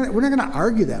stupid. We're not going to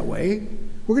argue that way.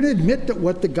 We're going to admit that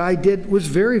what the guy did was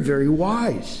very, very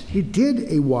wise. He did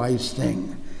a wise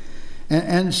thing.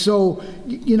 And so,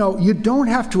 you know, you don't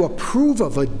have to approve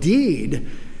of a deed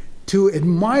to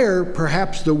admire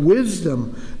perhaps the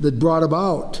wisdom that brought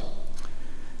about.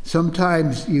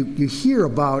 Sometimes you hear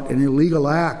about an illegal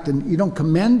act and you don't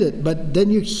commend it, but then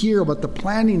you hear about the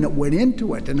planning that went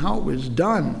into it and how it was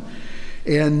done.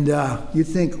 And you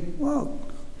think, well,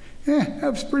 that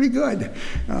was pretty good.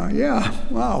 Yeah,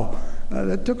 wow,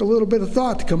 that took a little bit of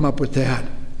thought to come up with that.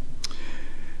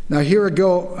 Now here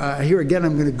again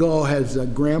I'm going to go as a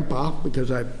grandpa,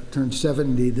 because I turned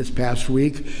 70 this past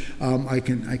week. I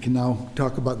can now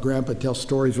talk about grandpa, tell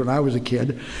stories when I was a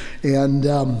kid. And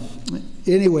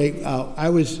anyway, I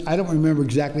don't remember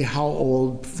exactly how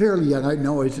old, fairly young. I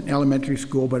know I was in elementary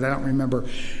school, but I don't remember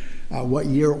what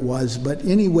year it was. But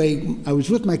anyway, I was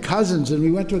with my cousins and we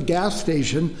went to a gas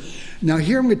station. Now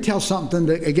here I'm going to tell something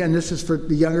that, again, this is for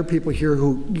the younger people here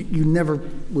who you never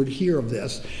would hear of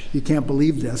this. You can't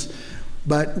believe this.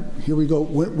 But here we go,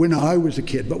 when I was a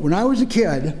kid. But when I was a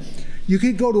kid, you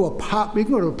could go to a pop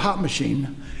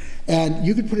machine and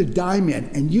you could put a dime in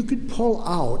and you could pull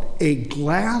out a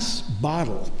glass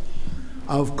bottle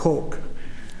of Coke.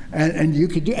 And you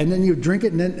could do, and then you drink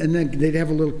it, and then they'd have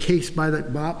a little case by the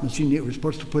pop machine. You were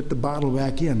supposed to put the bottle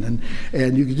back in,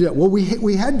 and you could do that. Well,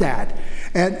 we had that,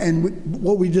 and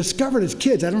what we discovered as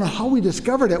kids, I don't know how we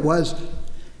discovered it, was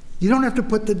you don't have to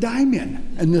put the dime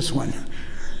in this one.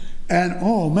 And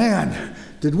oh man,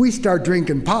 did we start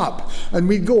drinking pop. And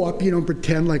we'd go up,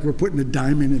 pretend like we're putting a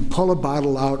dime in and pull a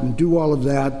bottle out and do all of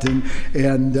that.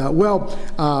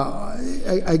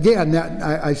 Again,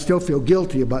 I still feel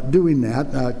guilty about doing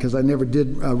that because I never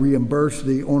did reimburse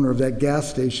the owner of that gas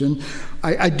station.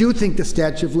 I do think the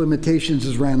statute of limitations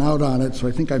has ran out on it, so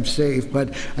I think I'm safe.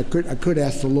 But I could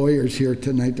ask the lawyers here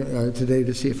today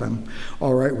to see if I'm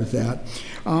all right with that.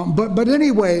 But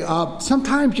anyway,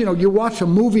 sometimes you watch a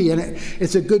movie and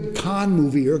it's a good con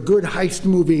movie or a good heist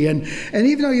movie, and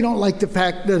even though you don't like the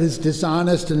fact that it's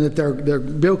dishonest and that they're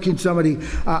bilking somebody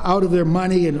out of their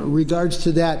money in regards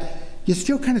to that, you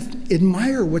still kind of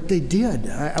admire what they did.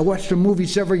 I watched a movie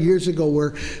several years ago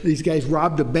where these guys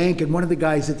robbed a bank, and one of the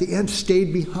guys at the end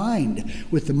stayed behind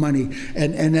with the money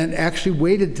and then actually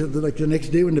waited till the next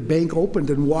day when the bank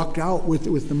opened and walked out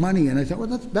with the money. And I thought,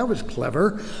 well, that was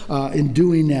clever in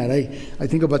doing that. I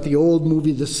think about the old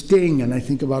movie The Sting, and I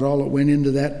think about all that went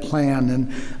into that plan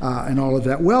and all of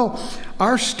that. Well,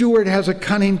 our steward has a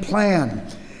cunning plan,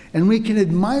 and we can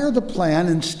admire the plan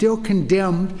and still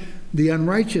condemn the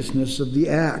unrighteousness of the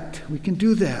act. We can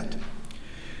do that.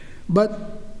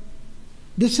 But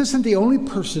this isn't the only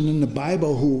person in the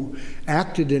Bible who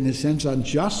acted, in a sense,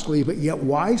 unjustly, but yet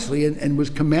wisely and was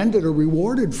commended or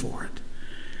rewarded for it.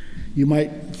 You might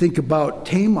think about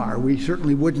Tamar. We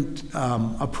certainly wouldn't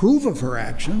approve of her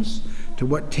actions to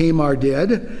what Tamar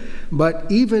did, but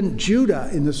even Judah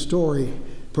in the story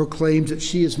proclaims that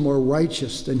she is more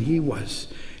righteous than he was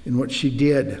in what she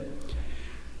did.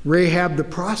 Rahab the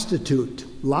prostitute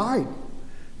lied,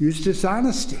 used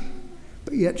dishonesty,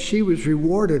 But yet she was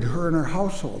rewarded, her and her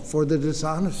household, for the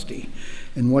dishonesty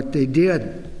and what they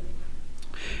did.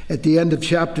 At the end of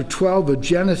chapter 12 of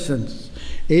Genesis,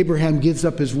 Abraham gives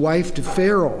up his wife to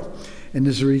Pharaoh, and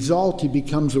as a result, he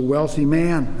becomes a wealthy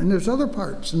man. And there's other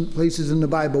parts and places in the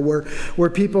Bible where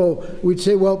people would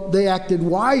say, well, they acted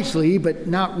wisely, but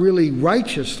not really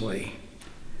righteously.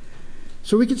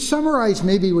 So we could summarize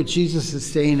maybe what Jesus is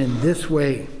saying in this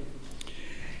way.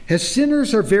 As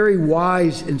sinners are very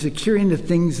wise in securing the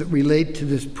things that relate to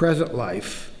this present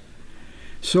life,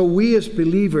 so we as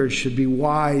believers should be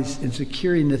wise in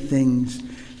securing the things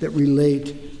that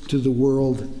relate to the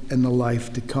world and the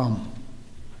life to come.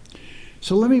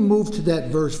 So let me move to that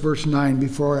verse 9,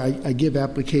 before I give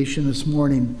application this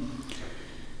morning.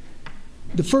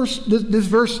 This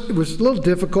verse was a little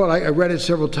difficult. I read it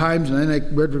several times, and then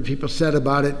I read what people said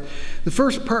about it. The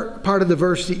first part of the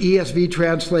verse, the ESV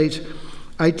translates,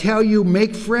 I tell you,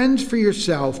 make friends for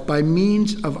yourself by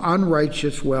means of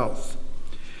unrighteous wealth.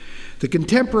 The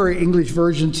contemporary English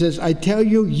version says, I tell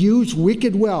you, use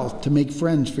wicked wealth to make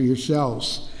friends for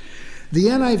yourselves. The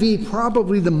NIV,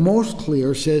 probably the most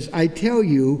clear, says, I tell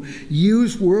you,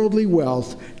 use worldly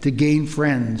wealth to gain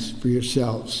friends for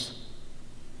yourselves.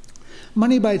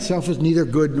 Money by itself is neither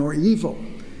good nor evil.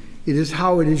 It is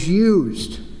how it is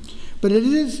used. But it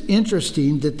is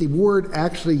interesting that the word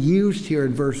actually used here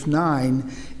in verse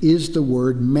 9 is the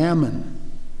word mammon.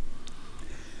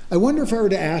 I wonder if I were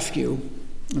to ask you,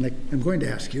 and I'm going to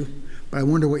ask you, but I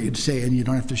wonder what you'd say, and you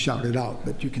don't have to shout it out,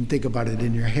 but you can think about it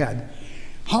in your head.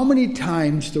 How many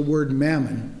times the word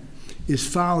mammon is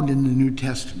found in the New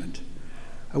Testament?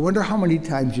 I wonder how many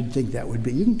times you'd think that would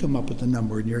be. You can come up with a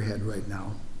number in your head right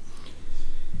now.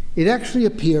 It actually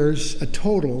appears a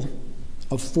total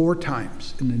of 4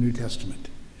 times in the New Testament.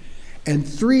 And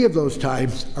 3 of those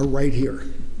times are right here.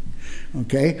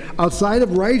 Okay? Outside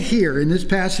of right here in this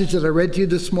passage that I read to you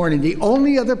this morning, the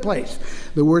only other place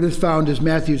the word is found is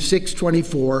Matthew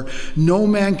 6:24. No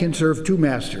man can serve 2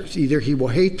 masters. Either he will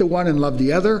hate the one and love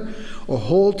the other, or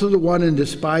hold to the one and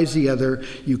despise the other.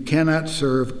 You cannot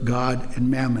serve God and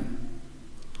mammon.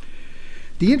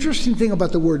 The interesting thing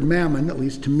about the word mammon, at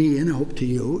least to me and I hope to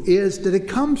you, is that it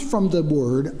comes from the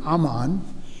word aman,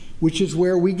 which is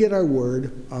where we get our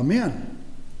word amen.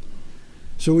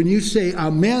 So when you say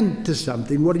amen to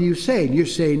something, what are you saying? You're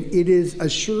saying it is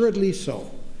assuredly so.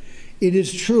 It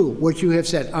is true what you have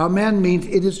said. Amen means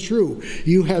it is true.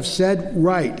 You have said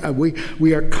right.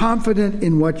 We are confident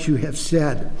in what you have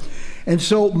said. And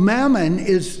so mammon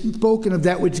is spoken of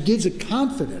that which gives a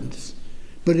confidence,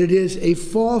 but it is a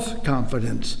false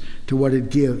confidence to what it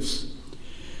gives.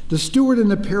 The steward in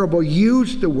the parable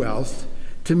used the wealth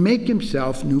to make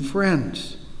himself new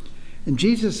friends. And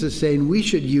Jesus is saying we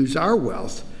should use our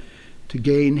wealth to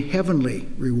gain heavenly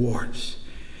rewards.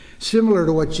 Similar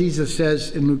to what Jesus says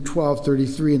in Luke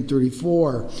 12:33 and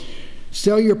 34.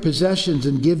 Sell your possessions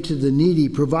and give to the needy.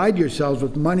 Provide yourselves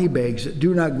with money bags that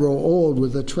do not grow old,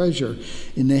 with a treasure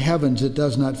in the heavens that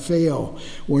does not fail,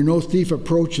 where no thief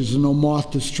approaches and no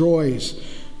moth destroys.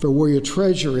 For where your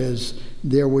treasure is,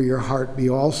 there will your heart be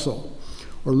also.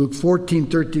 Or Luke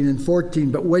 14:13 and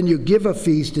 14, but when you give a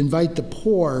feast, invite the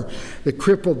poor, the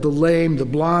crippled, the lame, the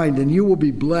blind, and you will be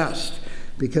blessed,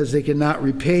 because they cannot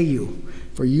repay you,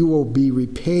 for you will be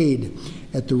repaid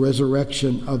at the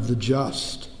resurrection of the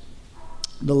just.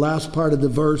 The last part of the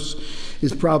verse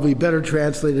is probably better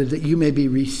translated, that you may be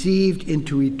received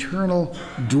into eternal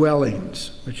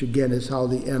dwellings, which again is how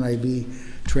the NIV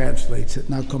translates it.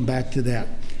 And I'll come back to that.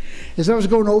 As I was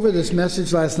going over this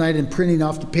message last night and printing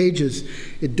off the pages,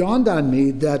 it dawned on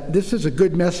me that this is a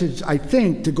good message, I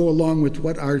think, to go along with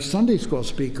what our Sunday school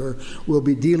speaker will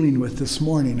be dealing with this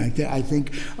morning. I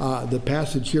think the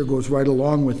passage here goes right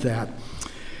along with that.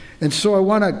 And so I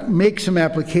want to make some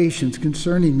applications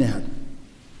concerning that.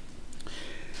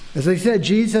 As I said,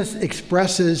 Jesus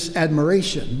expresses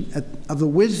admiration of the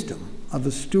wisdom of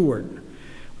the steward,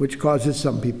 which causes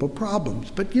some people problems.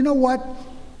 But you know what?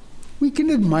 We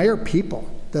can admire people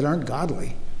that aren't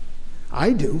godly.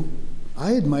 I do.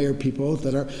 I admire people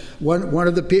that are, one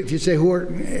of the people, if you say who are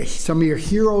some of your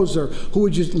heroes, or who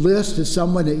would you list as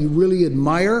someone that you really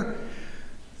admire,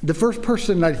 the first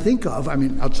person I think of, I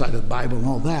mean, outside of the Bible and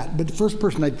all that, but the first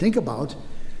person I think about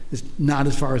is not,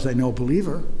 as far as I know, a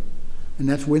believer, and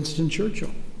that's Winston Churchill.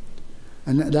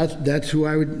 And that's who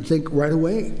I would think right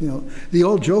away. You know, the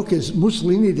old joke is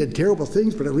Mussolini did terrible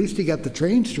things, but at least he got the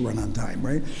trains to run on time,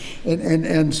 right?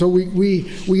 And so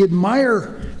we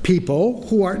admire people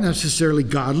who aren't necessarily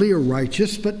godly or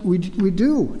righteous, but we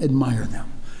do admire them.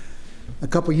 A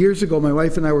couple years ago, my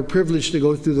wife and I were privileged to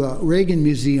go through the Reagan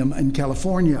Museum in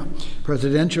California,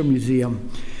 Presidential Museum.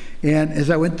 And as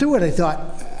I went through it, I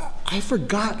thought, I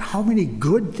forgot how many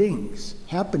good things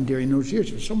happened during those years.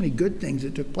 There were so many good things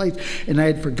that took place, and I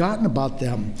had forgotten about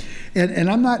them. And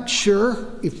I'm not sure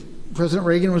if President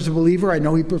Reagan was a believer. I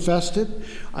know he professed it.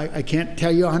 I can't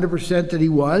tell you 100% that he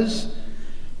was,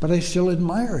 but I still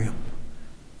admire him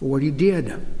for what he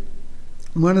did.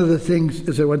 One of the things,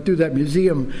 as I went through that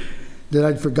museum, that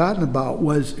I'd forgotten about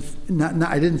was,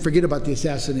 I didn't forget about the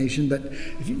assassination, but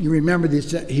if you remember,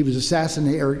 he was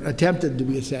assassinated, or attempted to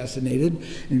be assassinated,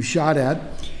 and he was shot at.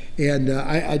 And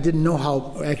I didn't know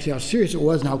how serious it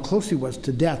was and how close he was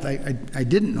to death. I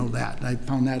didn't know that. I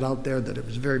found that out there, that it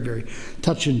was very, very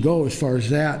touch and go as far as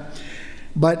that.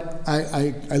 But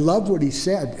I loved what he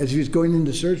said as he was going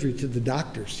into surgery to the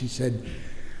doctors. He said,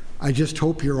 "I just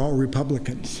hope you're all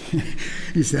Republicans."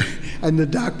 He said, and the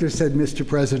doctor said, "Mr.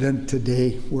 President,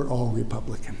 today we're all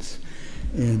Republicans."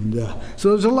 And so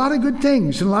there's a lot of good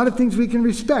things and a lot of things we can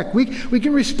respect. We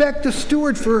can respect the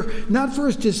steward not for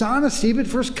his dishonesty, but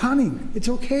for his cunning. It's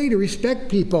okay to respect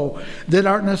people that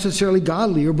aren't necessarily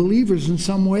godly or believers in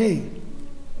some way.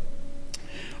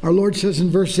 Our Lord says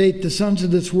in verse 8, the sons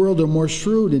of this world are more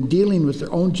shrewd in dealing with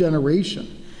their own generation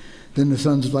than the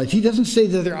sons of light. He doesn't say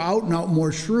that they're out and out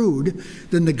more shrewd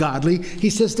than the godly. He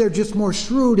says they're just more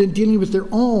shrewd in dealing with their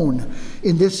own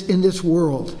in this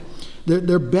world.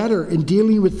 They're better in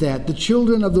dealing with that. The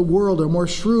children of the world are more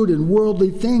shrewd in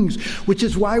worldly things, which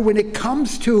is why when it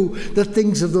comes to the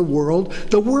things of the world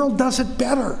does it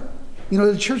better. You know,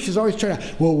 the church is always trying to,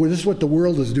 well, this is what the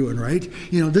world is doing, right?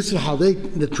 You know, this is how they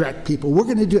attract people. We're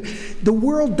going to do it. The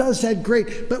world does that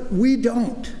great, but we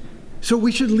don't. So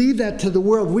we should leave that to the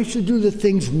world. We should do the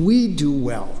things we do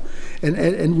well.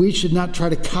 And we should not try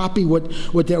to copy what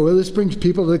this brings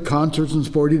people to the concerts and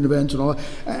sporting events and all that.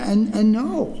 And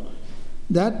no.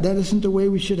 That isn't the way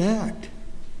we should act.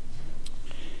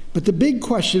 But the big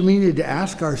question we need to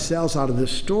ask ourselves out of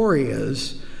this story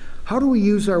is, how do we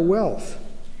use our wealth?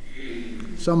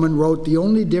 Someone wrote, the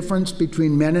only difference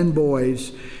between men and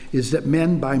boys is that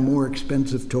men buy more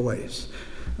expensive toys.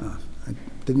 I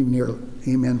didn't even hear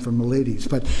amen from the ladies.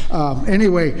 But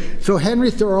anyway, so Henry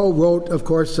Thoreau wrote, of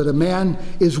course, that a man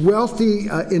is wealthy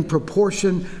in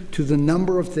proportion to the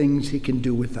number of things he can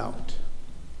do without.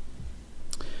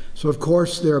 So, of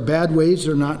course, there are bad ways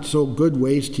or not so good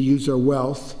ways to use our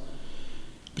wealth.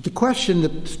 But the question that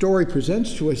the story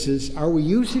presents to us is, are we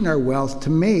using our wealth to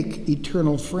make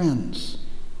eternal friends?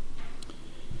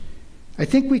 I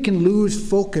think we can lose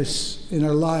focus in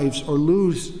our lives or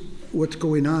lose what's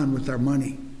going on with our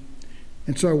money.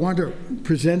 And so I want to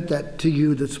present that to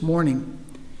you this morning.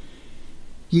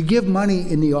 You give money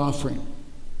in the offering,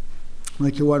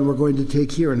 like the one we're going to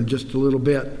take here in just a little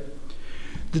bit.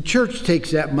 The church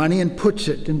takes that money and puts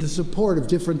it into support of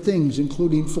different things,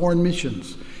 including foreign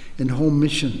missions and home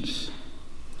missions.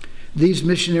 These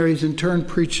missionaries in turn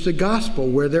preach the gospel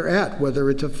where they're at, whether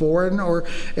it's a foreign or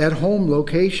at home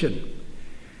location.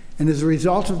 And as a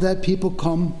result of that, people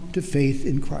come to faith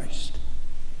in Christ.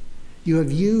 You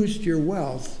have used your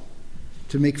wealth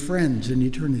to make friends in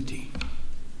eternity.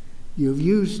 You have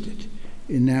used it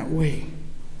in that way.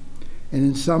 And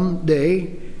in some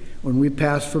day, when we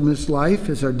pass from this life,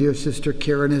 as our dear sister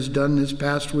Karen has done this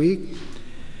past week,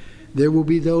 there will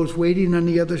be those waiting on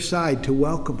the other side to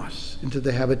welcome us into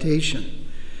the habitation,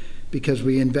 because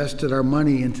we invested our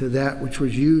money into that which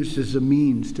was used as a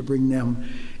means to bring them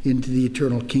into the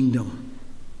eternal kingdom.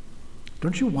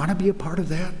 Don't you want to be a part of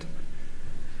that?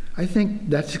 I think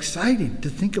that's exciting to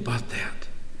think about that.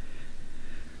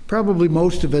 Probably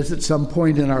most of us at some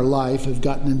point in our life have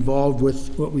gotten involved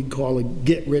with what we call a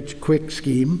get-rich-quick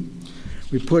scheme.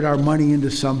 We put our money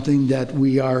into something that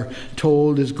we are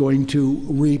told is going to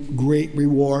reap great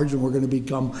rewards and we're going to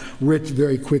become rich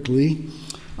very quickly.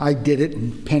 I did it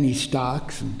in penny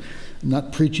stocks, and I'm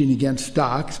not preaching against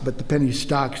stocks, but the penny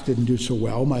stocks didn't do so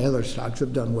well. My other stocks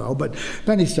have done well, but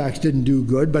penny stocks didn't do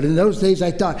good. But in those days I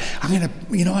thought,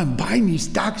 I'm buying these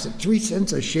stocks at 3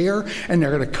 cents a share, and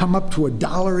they're going to come up to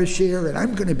 $1 a share, and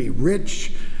I'm going to be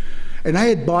rich. And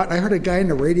I heard a guy on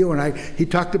the radio, and he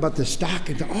talked about the stock,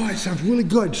 and thought, it sounds really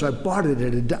good. So I bought it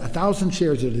at 1,000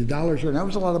 shares at $1 a share, and that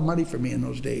was a lot of money for me in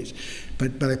those days.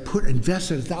 But I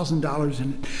invested $1,000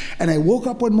 in it. And I woke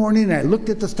up one morning, and I looked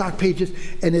at the stock pages,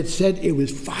 and it said it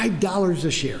was $5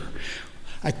 a share.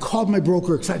 I called my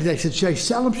broker excited. I said, should I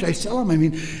sell them? Should I sell them?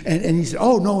 And he said,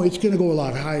 oh, no, it's going to go a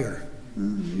lot higher.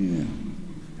 Yeah.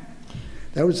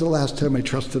 That was the last time I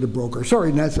trusted a broker.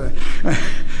 Sorry, that's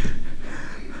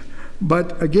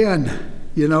But again,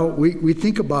 we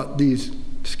think about these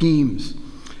schemes.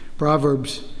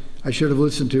 Proverbs, I should have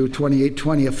listened to,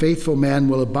 28:20, a faithful man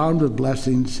will abound with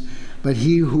blessings, but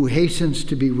he who hastens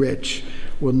to be rich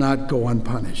will not go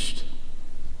unpunished.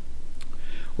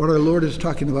 What our Lord is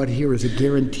talking about here is a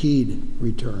guaranteed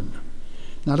return,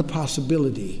 not a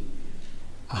possibility,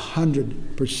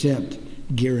 100%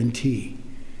 guarantee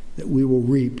that we will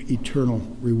reap eternal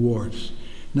rewards.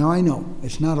 Now I know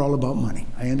it's not all about money.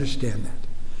 I understand that.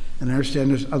 And I understand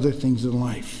there's other things in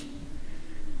life.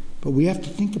 But we have to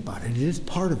think about it. It is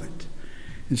part of it.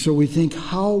 And so we think,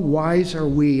 how wise are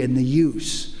we in the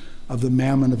use of the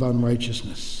mammon of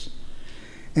unrighteousness?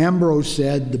 Ambrose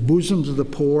said, the bosoms of the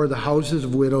poor, the houses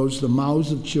of widows, the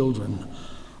mouths of children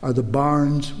are the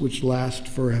barns which last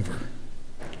forever.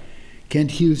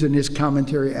 Kent Hughes in his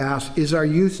commentary asks, is our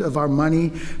use of our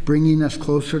money bringing us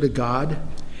closer to God?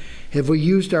 Have we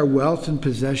used our wealth and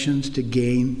possessions to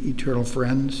gain eternal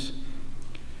friends?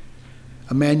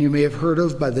 A man you may have heard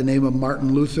of by the name of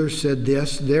Martin Luther said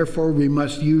this, therefore we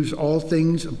must use all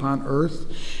things upon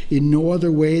earth in no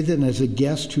other way than as a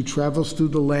guest who travels through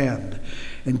the land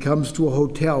and comes to a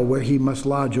hotel where he must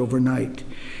lodge overnight.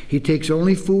 He takes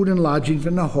only food and lodging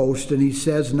from the host, and he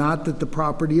says not that the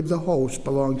property of the host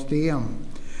belongs to him.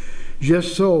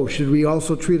 Just so should we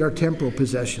also treat our temporal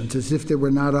possessions as if they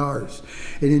were not ours,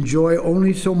 and enjoy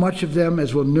only so much of them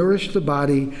as will nourish the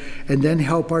body and then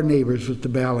help our neighbors with the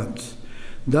balance.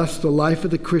 Thus the life of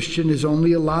the Christian is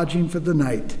only a lodging for the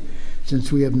night.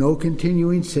 Since we have no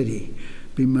continuing city,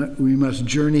 we must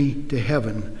journey to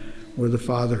heaven where the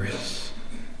Father is.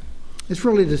 It's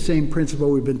really the same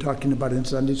principle we've been talking about in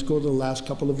Sunday school the last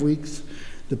couple of weeks,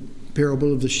 the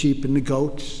parable of the sheep and the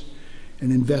goats,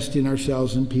 and investing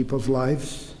ourselves in people's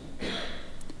lives.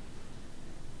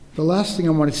 The last thing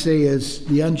I want to say is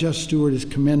the unjust steward is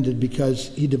commended because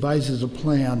he devises a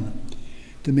plan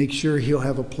to make sure he'll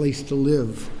have a place to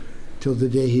live till the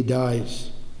day he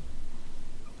dies.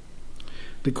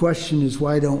 The question is,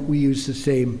 why don't we use the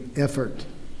same effort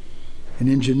and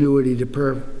ingenuity to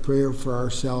prepare for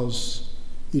ourselves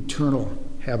eternal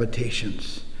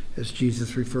habitations, as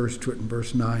Jesus refers to it in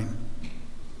verse 9.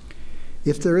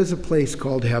 If there is a place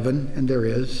called heaven, and there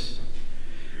is,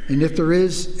 and if there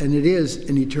is, and it is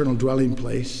an eternal dwelling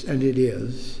place, and it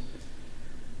is,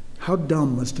 how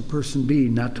dumb must a person be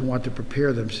not to want to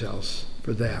prepare themselves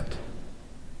for that?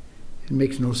 It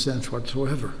makes no sense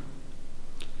whatsoever.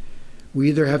 We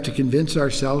either have to convince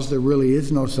ourselves there really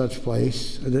is no such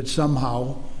place, or that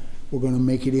somehow we're going to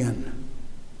make it in.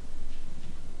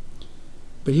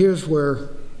 But here's where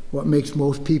what makes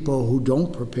most people who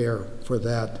don't prepare for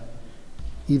that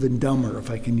even dumber, if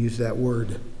I can use that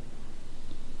word.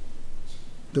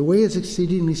 The way is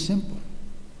exceedingly simple.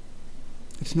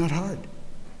 It's not hard.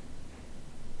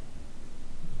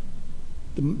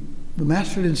 The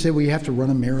Master didn't say we have to run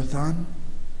a marathon.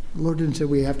 The Lord didn't say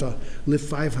we have to lift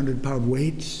 500-pound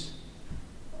weights.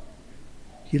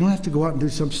 You don't have to go out and do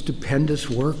some stupendous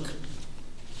work.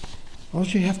 All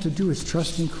you have to do is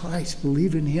trust in Christ,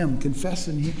 believe in Him, confess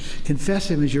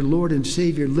Him as your Lord and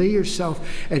Savior, lay yourself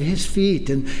at His feet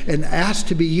and ask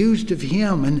to be used of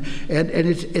Him. And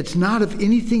it's not of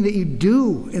anything that you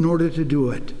do in order to do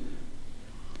it.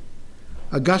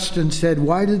 Augustine said,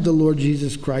 why did the Lord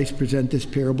Jesus Christ present this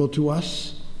parable to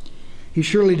us? He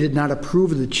surely did not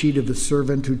approve of the cheat of the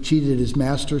servant who cheated his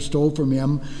master, stole from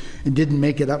him, and didn't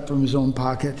make it up from his own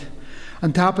pocket.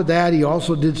 On top of that, he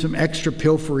also did some extra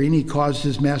pilfering. He caused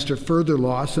his master further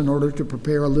loss in order to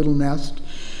prepare a little nest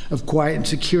of quiet and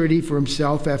security for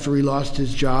himself after he lost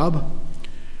his job.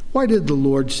 Why did the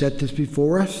Lord set this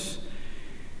before us?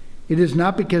 It is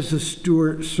not because the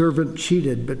servant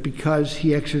cheated, but because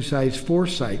he exercised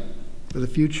foresight for the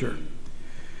future.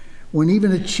 When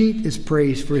even a cheat is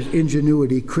praised for his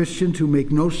ingenuity, Christians who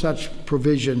make no such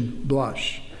provision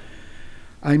blush.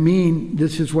 I mean,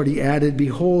 this is what he added,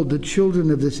 behold, the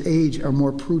children of this age are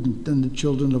more prudent than the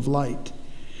children of light.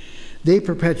 They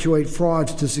perpetuate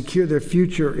frauds to secure their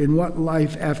future. In what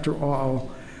life, after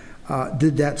all,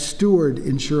 did that steward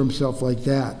ensure himself like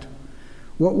that?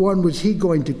 What one was he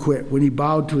going to quit when he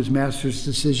bowed to his master's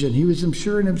decision? He was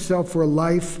insuring himself for a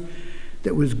life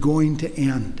that was going to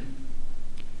end.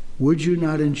 Would you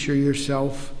not insure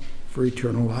yourself for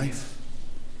eternal life?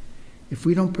 If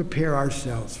we don't prepare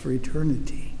ourselves for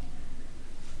eternity,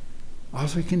 all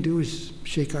we can do is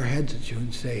shake our heads at you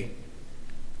and say,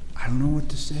 I don't know what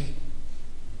to say.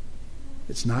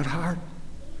 It's not hard.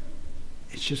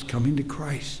 It's just coming to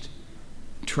Christ,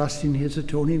 trusting His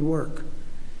atoning work.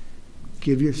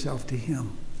 Give yourself to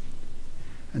Him.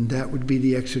 And that would be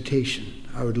the exhortation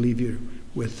I would leave you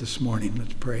with this morning.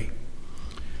 Let's pray.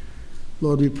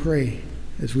 Lord, we pray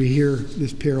as we hear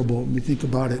this parable and we think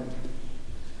about it.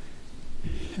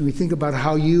 And we think about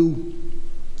how you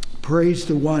praise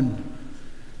the one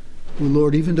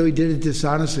Lord, even though he did it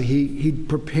dishonestly, he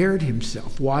prepared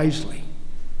himself wisely.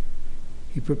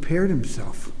 He prepared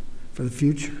himself for the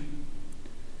future.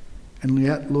 And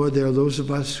yet, Lord, there are those of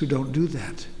us who don't do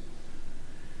that.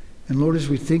 And Lord, as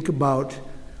we think about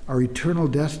our eternal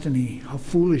destiny, how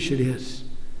foolish it is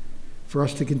for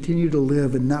us to continue to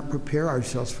live and not prepare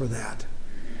ourselves for that.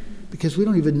 Because we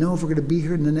don't even know if we're going to be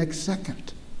here in the next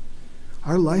second.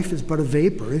 Our life is but a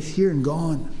vapor. It's here and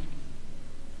gone.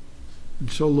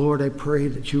 And so, Lord, I pray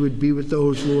that you would be with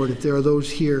those, Lord, if there are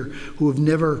those here who have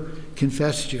never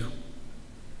confessed you.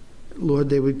 Lord,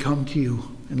 they would come to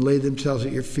you and lay themselves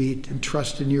at your feet and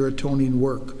trust in your atoning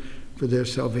work for their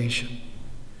salvation.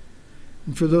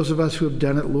 And for those of us who have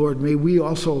done it, Lord, may we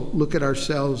also look at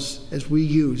ourselves as we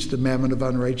use the mammon of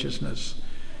unrighteousness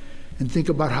and think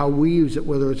about how we use it,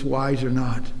 whether it's wise or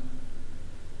not.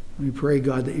 And we pray,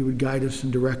 God, that you would guide us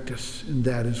and direct us in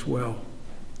that as well.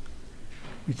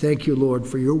 We thank you, Lord,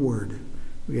 for your word.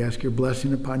 We ask your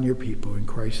blessing upon your people in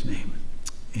Christ's name.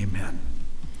 Amen.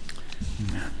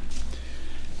 Amen.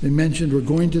 They mentioned we're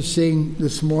going to sing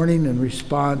this morning in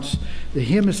response. The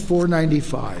hymn is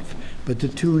 495, but the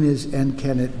tune is "And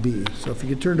Can It Be?" So if you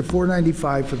could turn to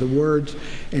 495 for the words,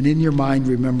 and in your mind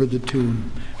remember the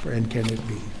tune for "And Can It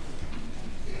Be?"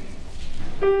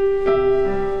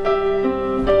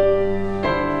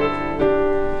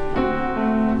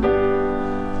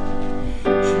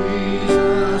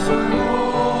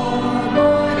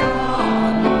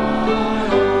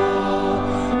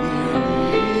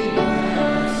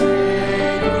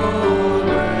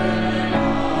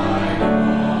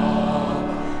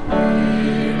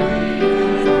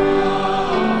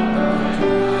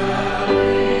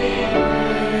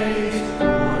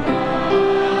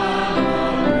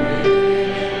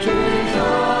 Praise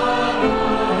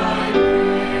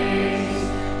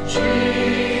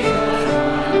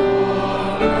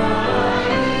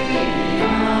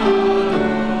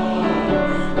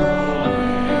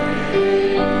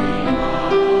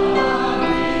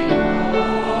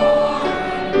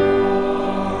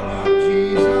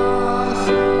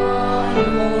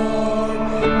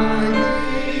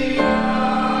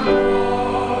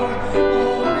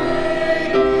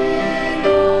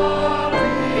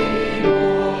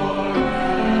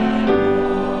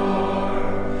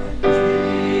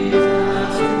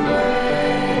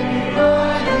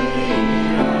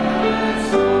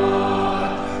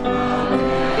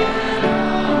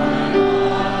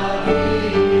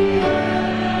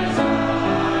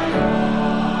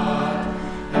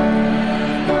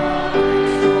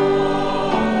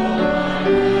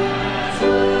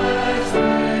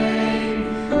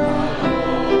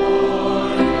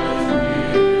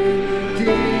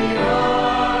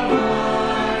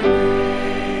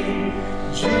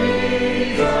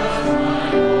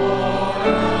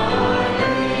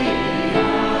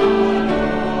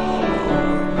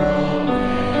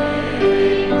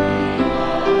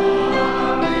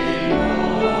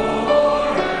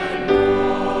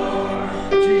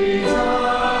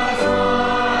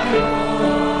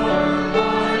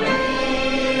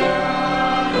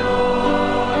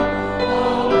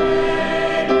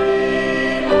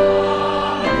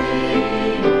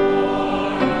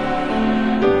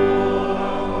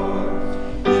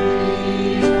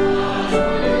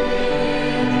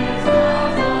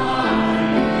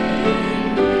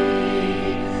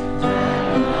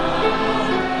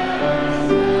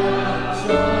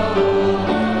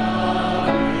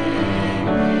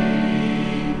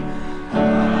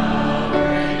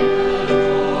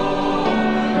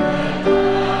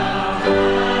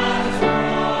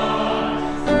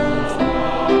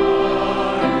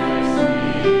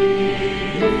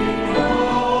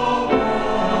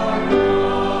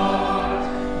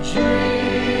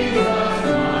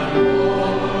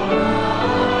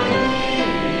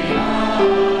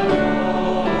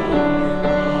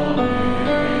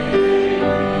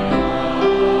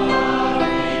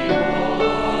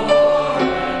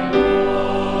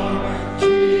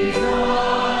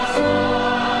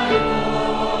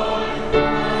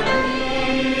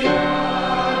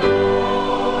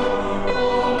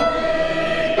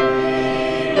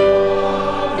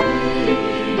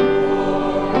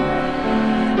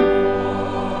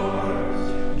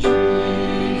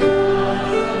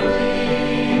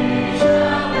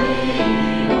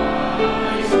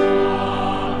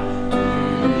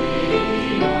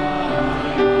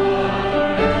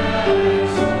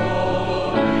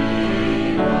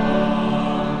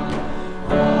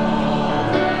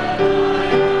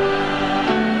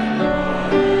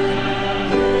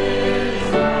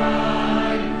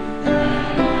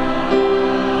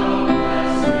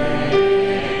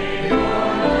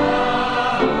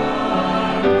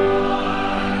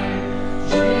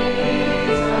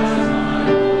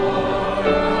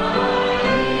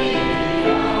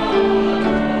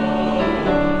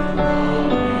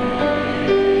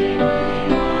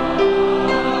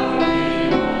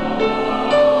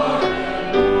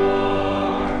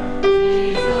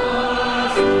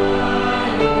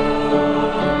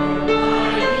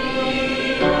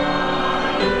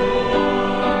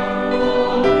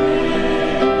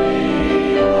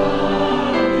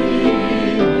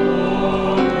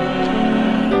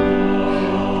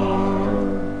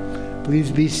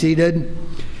Please be seated.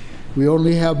 We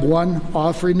only have one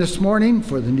offering this morning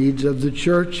for the needs of the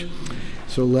church,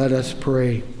 so let us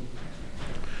pray.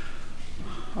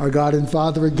 Our God and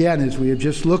Father, again, as we have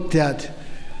just looked at,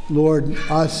 Lord,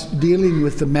 us dealing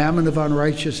with the mammon of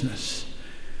unrighteousness,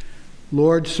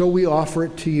 Lord, so we offer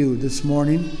it to you this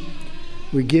morning.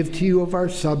 We give to you of our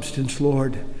substance,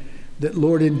 Lord, that,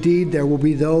 Lord, indeed there will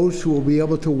be those who will be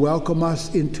able to welcome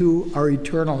us into our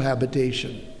eternal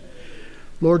habitation.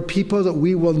 Lord, people that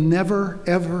we will never,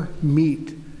 ever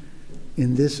meet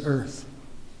in this earth,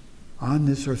 on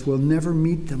this earth. We'll never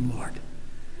meet them, Lord.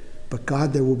 But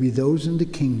God, there will be those in the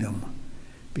kingdom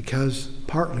because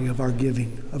partly of our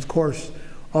giving. Of course,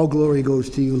 all glory goes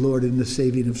to you, Lord, in the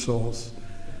saving of souls.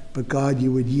 But God,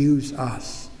 you would use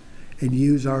us and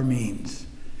use our means.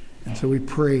 And so we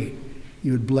pray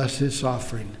you would bless this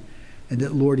offering, and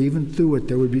that, Lord, even through it,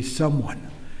 there would be someone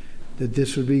that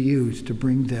this would be used to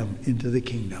bring them into the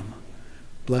kingdom.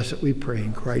 Bless it, we pray,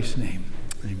 in Christ's name.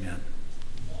 Amen.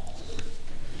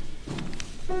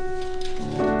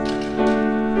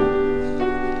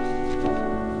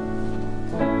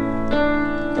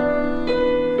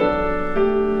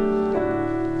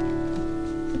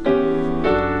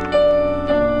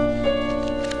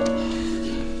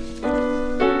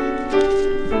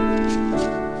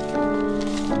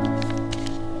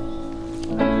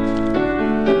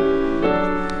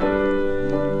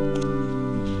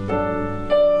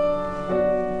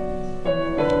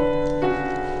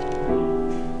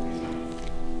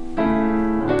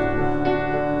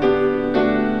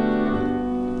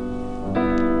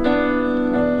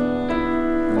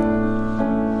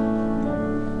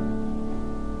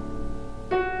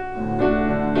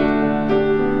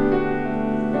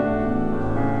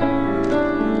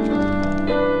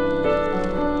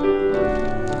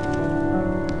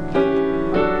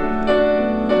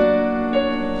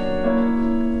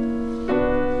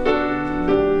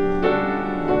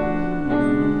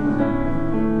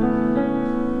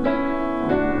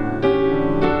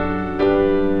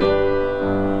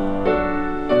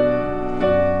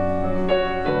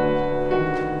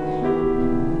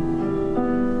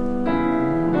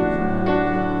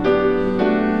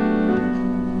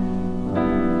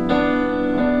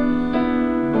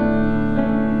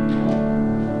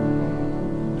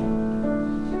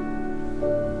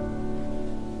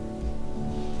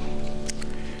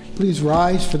 Please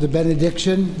rise for the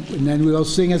benediction, and then we'll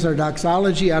sing as our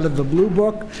doxology out of the Blue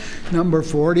Book, number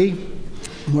 40,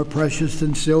 more precious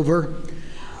than silver.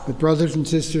 But brothers and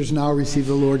sisters, now receive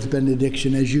the Lord's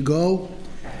benediction as you go.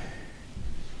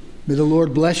 May the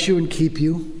Lord bless you and keep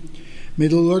you. May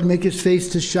the Lord make his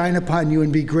face to shine upon you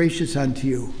and be gracious unto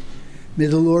you. May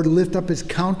the Lord lift up his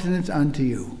countenance unto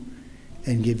you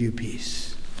and give you peace.